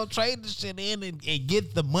 I could go trade this shit in and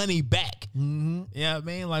get the money back. Mm-hmm. You know what I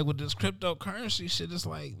mean? Like with this cryptocurrency shit, it's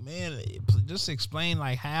like, man, just explain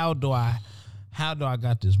like how do I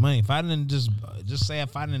got this money? If I didn't just say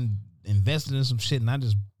if I didn't invest in some shit and I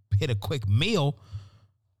just hit a quick meal,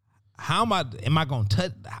 how am I going to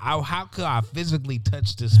touch? How could I physically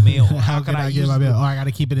touch this meal? How could I get my meal? Or I got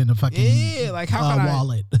to keep it in the fucking like how can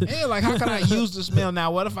wallet. Like how can I use this meal now?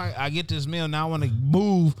 What if I get this meal now? I want to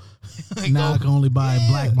move. Now I can only buy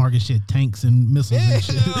black market shit, tanks and missiles and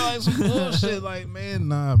shit. Like some bullshit. Like, man,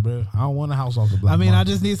 nah, bro. I don't want a house off the black. I mean, market.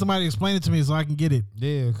 I just need somebody to explain it to me so I can get it.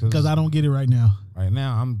 Yeah, because I don't get it right now. Right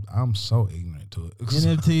now, I'm so ignorant to it.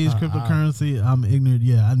 NFTs, cryptocurrency, I'm ignorant.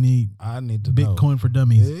 Yeah, I need to Bitcoin for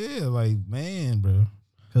dummies. Yeah, like, man, bro.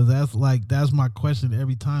 Because that's my question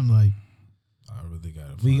every time. Like, I really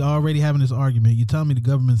got it. We already having this argument. You tell me the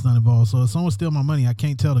government's not involved. So if someone steal my money, I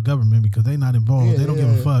can't tell the government because they not involved. They don't give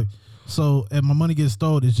a fuck. So if my money gets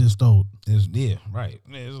stolen, it's just stolen. Right.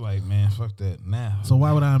 It's like, man, fuck that now. So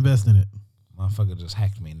why would I invest in it? Motherfucker just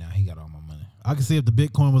hacked me. Now he got all my money. I can see if the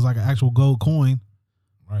Bitcoin was like an actual gold coin.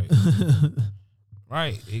 Right.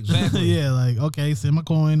 Right. Exactly. Like, okay, send my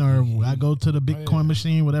coin, or I go to the Bitcoin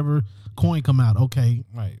machine, whatever coin come out. Okay.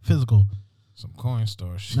 Right. Physical. Some coin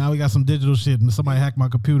store shit. Now we got some digital shit, and somebody hacked my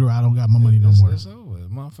computer. I don't got my money no more. It's over.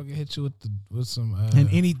 Motherfucker hit you with some. And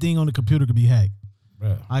anything on the computer could be hacked.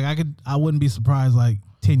 Bruh. Like I wouldn't be surprised. Like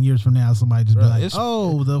 10 years from now, somebody just be like,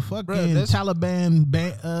 "Oh, the fucking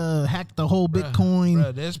Taliban hacked the whole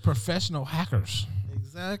Bitcoin." There's professional hackers.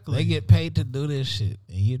 Exactly. They get paid to do this shit,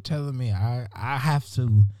 and you're telling me I have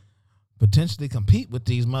to potentially compete with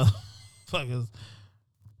these motherfuckers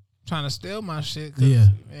trying to steal my shit? Yeah.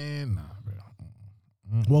 Man, nah, bro.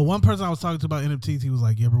 Well, one person I was talking to about NFTs, he was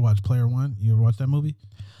like, "You ever watch Player One? You ever watch that movie?"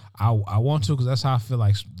 I want to because that's how I feel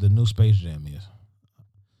like the new Space Jam is.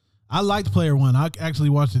 I liked Player One. I actually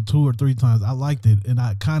watched it 2 or 3 times. I liked it, and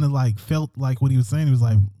I kind of like felt like what he was saying. He was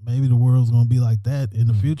like, maybe the world's gonna be like that in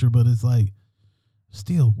the future, but it's like,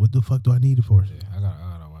 still, what the fuck do I need it for? Yeah, I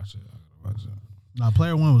gotta watch it. Nah,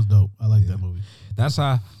 Player One was dope. I like that movie. That's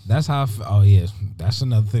how. Oh yeah, that's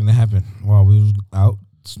another thing that happened while we was out.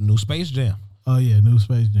 New Space Jam. Oh yeah, new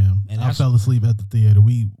Space Jam. And I fell asleep at the theater.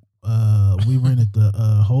 We rented the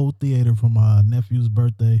whole theater for my nephew's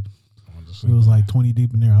birthday. It was like 20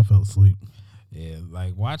 deep in there. I fell asleep. Yeah,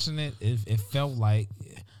 like watching it, it felt like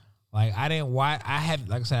I didn't watch. I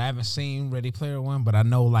haven't seen Ready Player One, but I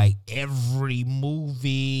know like every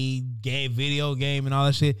movie, video game, and all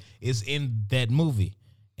that shit is in that movie,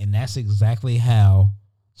 and that's exactly how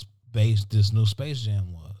this new Space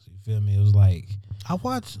Jam was. You feel me? It was like I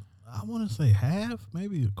watched. I want to say half,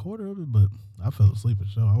 maybe a quarter of it, but I fell asleep for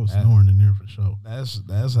sure. I was snoring in there for sure. That's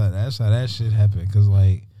how that shit happened. Cause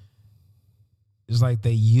like it's like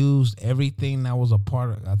they used everything that was a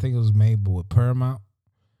part of. I think it was made with Paramount.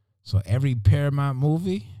 So every Paramount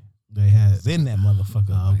movie they had was in that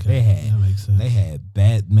motherfucker. Oh, Like, okay. That makes sense. They had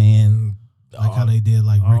Batman. Like how they did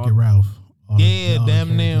like Wreck-It Ralph.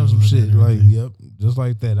 Damn near some shit. Like yep, just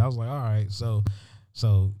like that. I was like, all right, so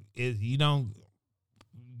you don't.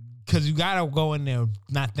 Because you got to go in there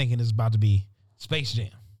not thinking it's about to be Space Jam.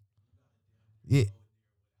 Yeah.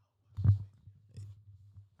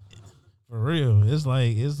 For real. It's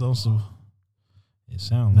like, it's on some, it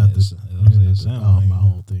sounds like, my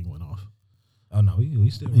whole thing went off. Oh, no, we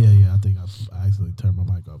still. Yeah, I think I actually turned my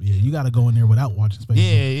mic off. Yeah, you got to go in there without watching Space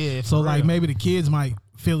Jam. Yeah. So, like, maybe the kids might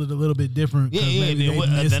feel it a little bit different. Maybe they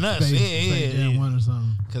missed than us. Space Jam 1 or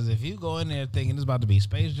something. Because if you go in there thinking it's about to be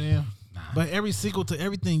Space Jam, nah. But every sequel to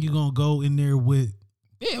everything, you're going to go in there with.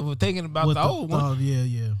 Yeah, we're thinking about the old one. Oh,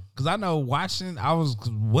 yeah. Because I know one thing I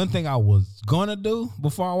was going to do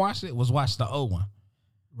before I watched it was watch the old one.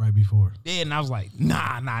 Right before. Yeah, and I was like,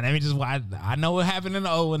 nah, let me just watch. I know what happened in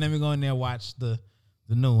the old one. Let me go in there and watch the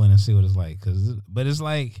new one and see what it's like. But it's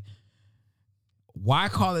like, why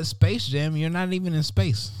call it Space Jam? You're not even in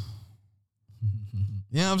space.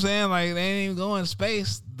 You know what I'm saying? Like, they ain't even going to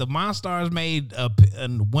space. The Monstars made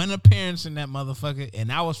one appearance in that motherfucker, and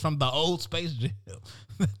that was from the old Space Jam.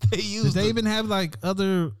 They used. Did they even have like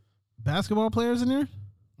other basketball players in there?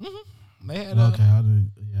 Mm-hmm. They had. Okay, I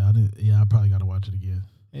didn't. Yeah, I probably got to watch it again.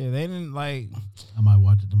 Yeah, they didn't like. I might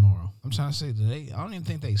watch it tomorrow. I'm trying to say, I don't even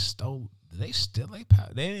think they stole. Did they steal their power?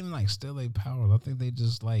 They didn't even like steal their powers. I think they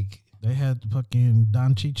just like. They had the fucking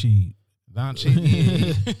Don Chichi. Don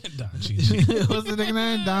Cheeto. Don Cheeto. What's the nigga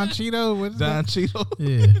name? Don Cheeto? What's Don Cheeto.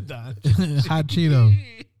 Yeah. Don Hot Cheeto.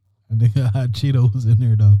 I think Hot Cheeto was in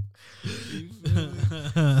there though.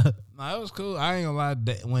 No, it was cool. I ain't gonna lie.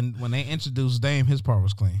 When they introduced Dame, his part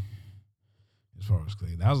was clean.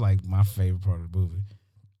 That was like my favorite part of the movie.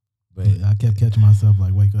 But I kept catching myself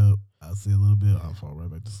like, wake up. I'll see a little bit. I'll fall right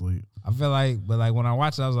back to sleep. I feel like, but like when I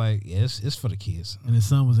watched it, I was like, yeah, it's for the kids. And his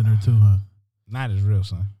son was in there too, huh? Not his real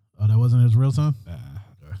son. Oh, that wasn't his real son?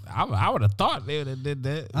 I would have thought they would have did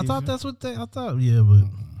that. I thought that's what I thought. Yeah, but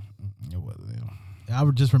it wasn't. I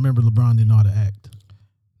would just remember LeBron didn't know how to act.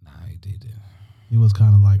 Nah, he did that. He was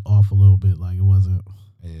kind of like off a little bit. Like it wasn't.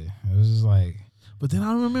 Yeah, it was just like. But then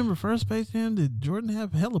I don't remember first Space Jam. Did Jordan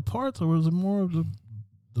have hella parts, or was it more of the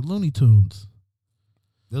Looney Tunes?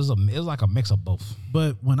 It was like a mix of both.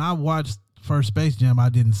 But when I watched first Space Jam, I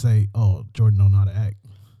didn't say, "Oh, Jordan don't know how to act."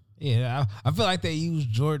 Yeah, I feel like they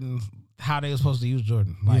used Jordan how they were supposed to use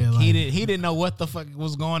Jordan. Like, he didn't know what the fuck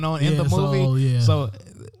was going on in the movie. So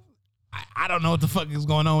I don't know what the fuck is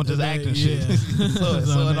going on with this acting shit.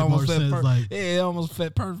 so it almost fit perfect. It almost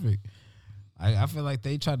fit perfect. I feel like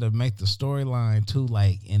they tried to make the storyline too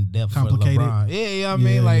like in depth for LeBron. Yeah, you know what I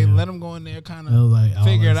mean? Like let him go in there kind of like,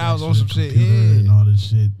 figure it out on some shit. Yeah. And all this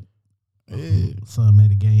shit. Yeah. Son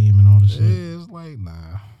made a game and all this shit. Yeah, it's like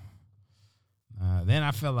nah. Then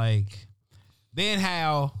I feel like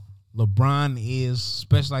how LeBron is,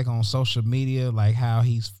 especially like on social media, like how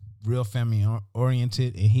he's real family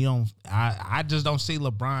oriented, and I just don't see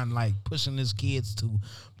LeBron like pushing his kids to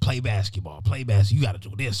play basketball. You got to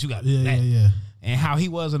do this, you got to do that. Yeah. And how he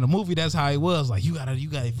was in the movie, that's how he was. Like you gotta. If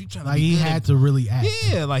you trying to like be he good had to really act.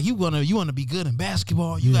 Yeah, like you want to be good in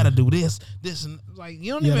basketball. You gotta do this, and like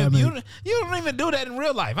you don't you don't even do that in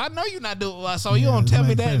real life. I know you're not doing. So you don't tell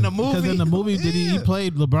me that in the movie. Because in the movie, he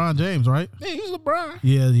played LeBron James, right? Yeah, he's LeBron.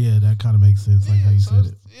 Yeah, that kind of makes sense. Like how you said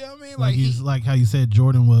it. Yeah, I mean, like he's like how you said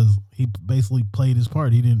Jordan was. He basically played his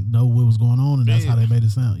part. He didn't know what was going on, and that's how they made it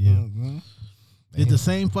sound. Yeah. Mm-hmm. Did the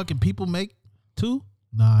same fucking people make 2?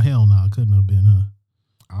 Nah, hell no, couldn't have been, huh?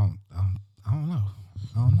 I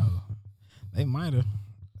don't know. They might have.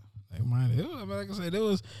 Like I said,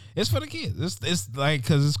 it's for the kids. It's like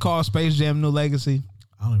because it's called Space Jam: New Legacy.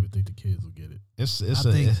 I don't even think the kids will get it. It's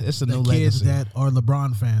a new legacy. Kids that are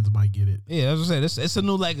LeBron fans might get it. Yeah, as I said, it's a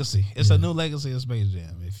new legacy. It's a new legacy of Space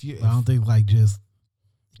Jam. I don't think like just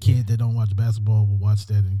kid that don't watch basketball will watch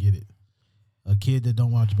that and get it. A kid that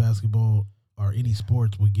don't watch basketball or any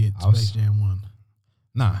sports would get Space Jam 1.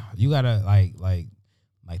 Nah, you gotta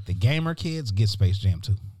like the gamer kids get Space Jam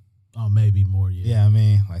 2. Oh, maybe more. Yeah, yeah. I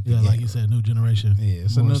mean, like like you said, new generation. Yeah,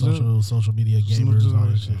 it's more social media gamers. All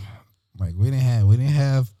that shit. Like we didn't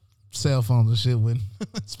have cell phones and shit when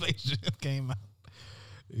Space Jam came out.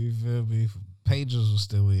 You feel me? Pagers were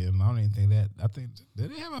still in. I don't even think that. I think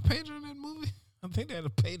did they have a pager in that movie? I think they had a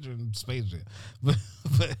pager in Space Jam, but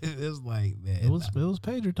it's like that. It was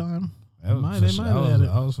pager time. They might have had it.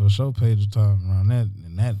 I was for sure pager time around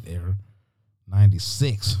in that era,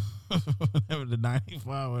 96. Whenever the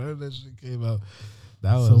 95, whenever that shit came out,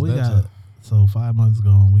 that was. So 5 months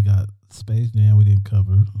ago, we got Space Jam. We didn't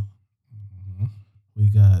cover. Mm-hmm. We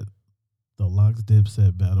got the Locks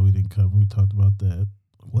Dipset battle. We didn't cover. We talked about that.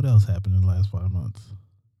 What else happened in the last 5 months?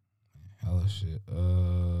 Hella shit.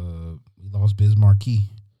 We lost Biz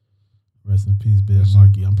Markie. Rest in peace, Biz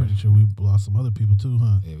Markie. I'm pretty sure we lost some other people too,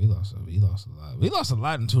 huh? Yeah, we lost a lot. We lost a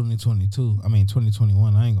lot in 2022. I mean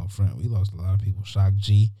 2021. I ain't gonna front. We lost a lot of people. Shock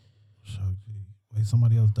G. Wait,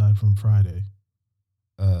 somebody else died from Friday.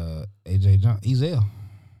 AJ John. Ezel.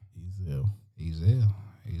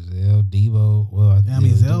 Debo. Well, damn,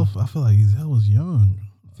 Ezel. I feel like Ezel was young.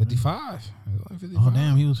 55. Like 55. Oh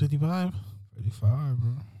damn, he was 55. 55,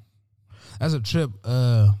 bro. That's a trip.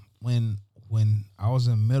 When I was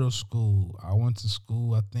in middle school, I went to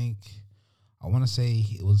school. I want to say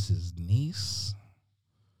it was his niece.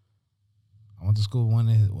 I went to school with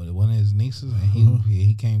one of his nieces, and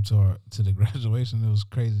he came to the graduation. It was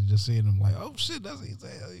crazy just seeing him. Like, oh shit, that's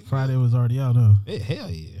Ezel. Friday was already out, huh? Yeah,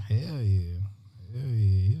 hell yeah.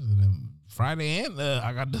 He was in them Friday, and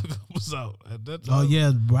I got the hookup out at that time. Oh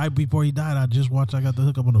yeah, right before he died, I just watched. I got the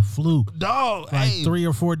hookup on the fluke. Dog, like 3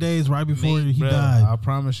 or 4 days right before he died. I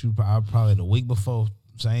promise you, probably the week before,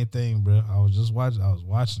 same thing, bro. I was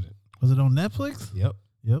watching it. Was it on Netflix? Yep.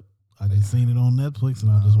 I just seen it on Netflix,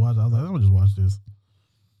 and I just watched. I was like, I'm gonna just watch this.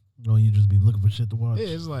 You just be looking for shit to watch. Yeah,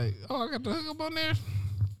 it's like, oh, I got the hookup on there.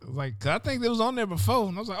 Like, I think it was on there before,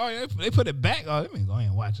 and I was like, oh yeah, they put it back. Oh, let me go ahead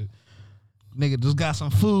and watch it. Nigga just got some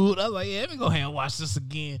food. I was like, yeah, let me go ahead and watch this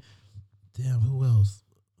again. Damn, who else?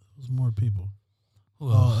 There's more people.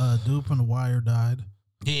 Who else? Dude from The Wire died.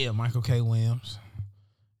 Yeah, Michael K. Williams.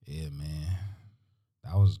 Yeah, man.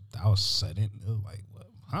 That was sudden. It was like, what?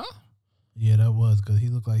 Huh? Yeah, that was because he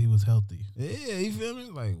looked like he was healthy. Yeah, you feel me?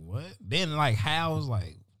 Like, what? Then, like, Hal was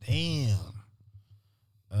like, damn.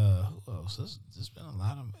 Who else? There's been a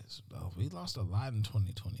lot of stuff. We lost a lot in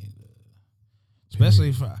 2020. Especially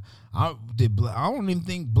if I don't even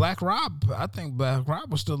think Black Rob. I think Black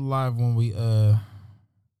Rob was still alive when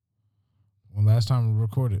last time we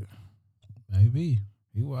recorded. Maybe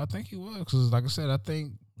I think he was because, like I said, I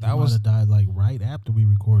think he might have died like right after we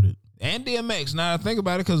recorded. And DMX. Now I think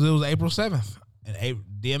about it, because it was April 7th, and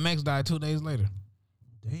DMX died 2 days later.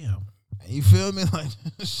 Damn, you feel me? Like,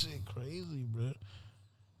 shit crazy, bro.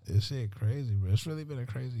 This shit crazy, bro. It's really been a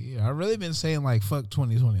crazy year. I've really been saying like fuck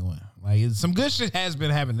 2021. Like some good shit has been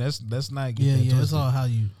happening. Let's not get that twisted. It's all how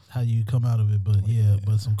you come out of it. But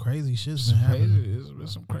but some crazy shit's been happening. There's been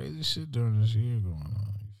some crazy shit during this year going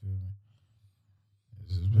on.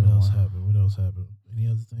 You feel me? What else happened? Any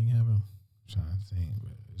other thing happened? I'm trying to think,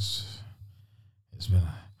 but it's been.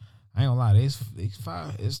 I ain't gonna lie.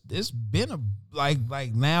 It's been a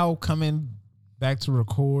like now coming back to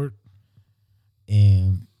record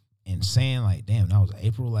and saying like, damn, that was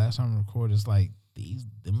April last time we recorded. It's like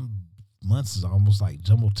them months is almost like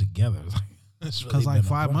jumbled together. Because really like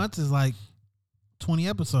 5 months is like 20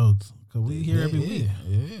 episodes. Because we here every week.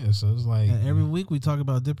 Yeah, so it's like, and every week we talk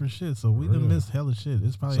about different shit. So we done missed hella shit.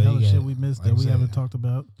 It's probably hella shit we missed that we haven't talked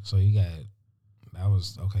about. So you got, that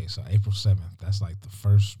was okay. So April 7th. That's like the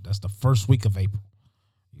first week of April.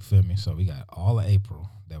 You feel me? So we got all of April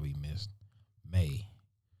that we missed. May,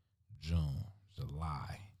 June,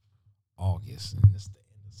 July, August, and it's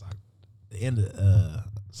the end of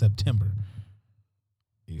September.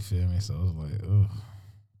 You feel me? So I was like, oh,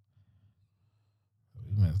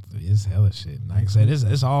 it's hella shit. And like I said,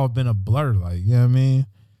 it's all been a blur. Like, you know what I mean?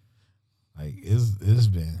 Like it's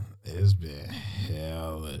been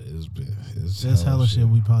hella. There's hella shit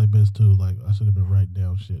we probably missed too. Like I should have been writing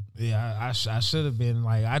down shit. Yeah, I should have been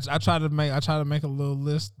like I tried to make a little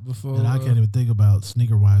list before. And I can't even think about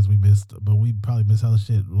sneaker wise we missed, but we probably missed hella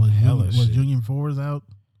shit. Was Union 4s out?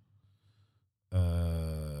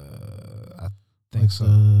 I think like so.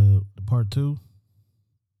 The part 2?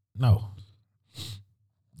 No.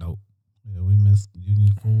 Nope. Yeah, we missed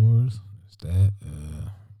Union 4s. It's that.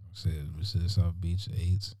 We said South Beach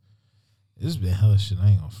 8s. It's been hella shit. I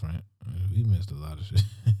ain't gonna front. We missed a lot of shit.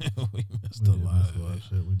 We missed a lot of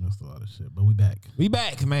shit. We missed a lot of shit. But we back. We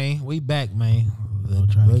back, man. We back, man. We'll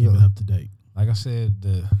try to keep it up to date. Like I said,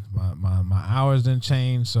 my hours didn't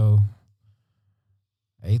change, so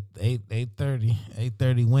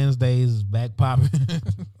 8:30 Wednesdays is back popping.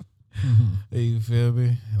 You feel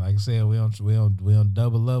me? Like I said, we don't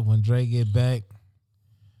double up when Dre get back.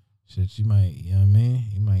 Shit, you might, you know what I mean?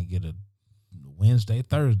 You might get a Wednesday,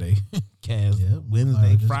 Thursday cast. Yeah,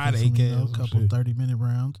 Wednesday, Friday cast. A couple 30-minute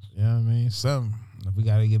rounds. You know what I mean? Something. If we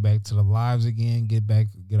gotta get back to the lives again, get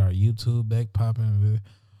our YouTube back popping.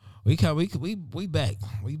 We back.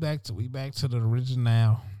 We back to the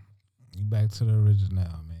original. We back to the original,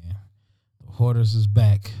 man. The Hoarders is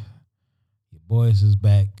back. Your boys is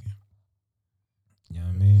back. You know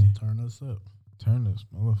what I mean? Turn us up. Turn us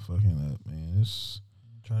motherfucking up, man. It's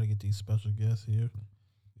try to get these special guests here.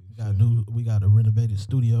 We got a renovated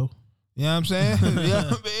studio. You know what I'm saying? You know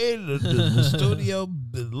what I mean? The studio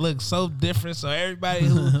looks so different. So everybody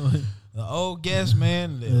the old guests,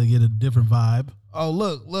 man, they'll get a different vibe. Oh,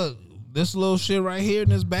 look, this little shit right here in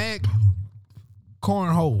this bag,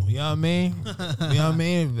 cornhole. You know what I mean? You know what I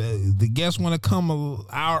mean? The guests want to come an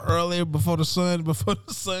hour earlier before the sun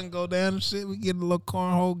go down and shit. We get a little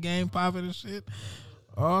cornhole game popping and shit.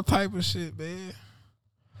 All type of shit, man.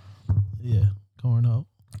 Yeah, cornhole.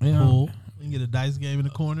 Yeah. Pool. We can get a dice game in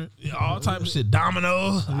the corner. Yeah, all type of shit.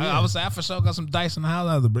 Dominoes. Yeah. I would say I for sure got some dice in the house.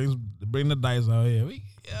 I have to bring the dice out here. You know what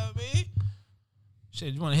I mean?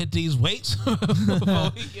 Shit, you want to hit these weights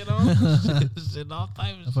before we get on? Shit, all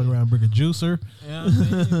type of shit. Fuck around, bring a juicer. You know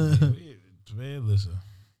what I mean? Man, listen.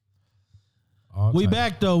 We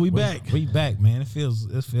back though. We back. We back, man. It feels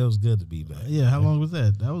good to be back. Yeah. How long was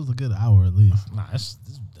that? That was a good hour at least. Nah, this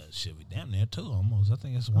shit we damn near 2 almost. I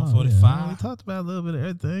think it's 1:45. Yeah. We talked about a little bit of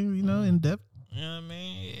everything, you know, in depth. You know what I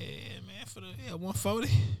mean? Yeah, man. For the 140,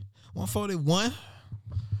 141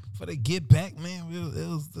 for the get back, man. It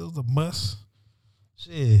was a must.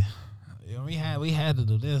 Shit, you know, we had to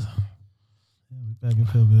do this. Yeah, we back and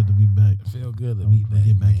feel good to be back. Feel good to be back.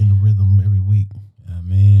 Get back in the rhythm every week. I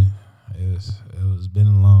mean, it's been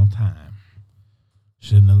a long time.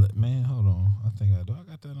 Shouldn't have man. Hold on, I think I do. I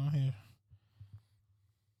got that on here.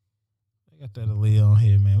 I got that Aaliyah on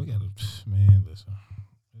here, man. We got to, man. Listen,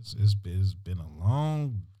 it's been a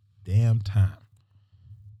long damn time.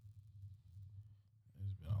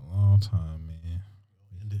 It's been a long time, man.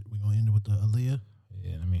 We gonna end it with the Aaliyah.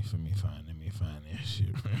 Yeah, let me find that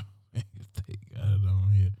shit, man. They got it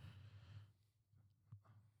on here.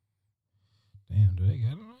 Damn, do they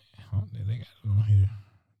got it on here? Oh, they got it on here.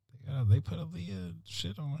 They put Aaliyah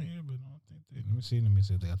shit on here, but I don't think they. Let me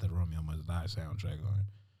see if they got that Romeo Must Die soundtrack on it.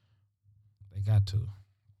 They got to.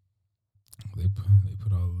 They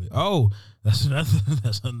put all the. Oh, that's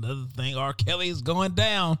another thing. R. Kelly is going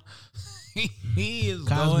down. He is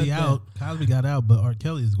Cosby going out. Down. Cosby got out, but R.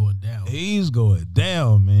 Kelly is going down. He's going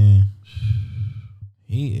down, man.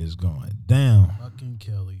 He is going down. Fucking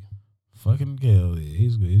Kelly.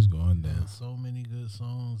 He's going down. So many good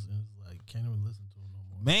songs, and it's like can't even listen to him no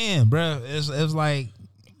more. Man, bro, it's like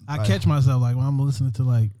I catch myself like when I'm listening to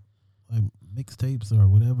like mixtapes or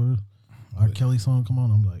whatever. R. Kelly song come on,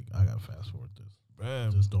 I'm like, I gotta fast forward this. Bruh,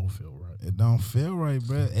 it just don't feel right. It don't feel right,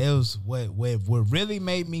 bro. It was what really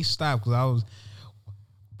made me stop because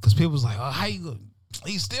people was like, oh, how you go?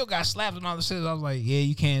 He still got slapped and all this shit. I was like, yeah,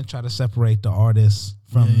 you can't try to separate the artist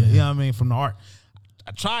from the, you know what I mean, from the art.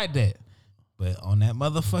 I tried that, but on that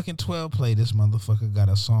motherfucking 12 play, this motherfucker got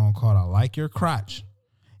a song called "I Like Your Crotch,"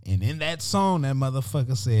 and in that song, that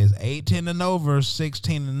motherfucker says 18 and over,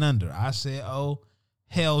 16 and under. I said, oh.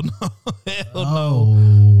 Hell no.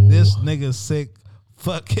 No. This nigga sick.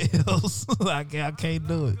 Fuck Hills. I can't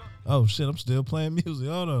do it. Oh shit, I'm still playing music.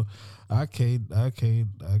 Hold on. I can't do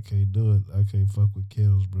it. I can't fuck with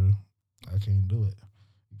Kills, bro. I can't do it.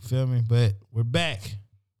 You feel me? But we're back.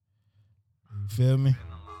 You feel me?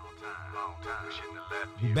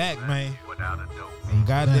 We back, man. And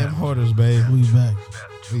goddamn hoarders, babe. We back.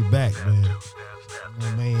 We back, man. You know what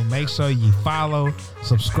I mean? Make sure you follow,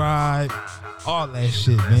 subscribe, all that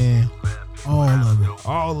shit, man. All of it.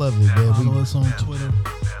 All of it, man. Follow us on Twitter,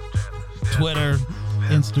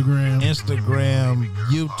 Instagram,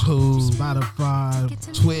 YouTube,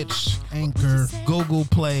 Spotify, Twitch, Anchor, Google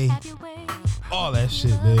Play, all that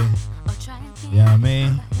shit, man. You know what I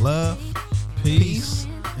mean? Love.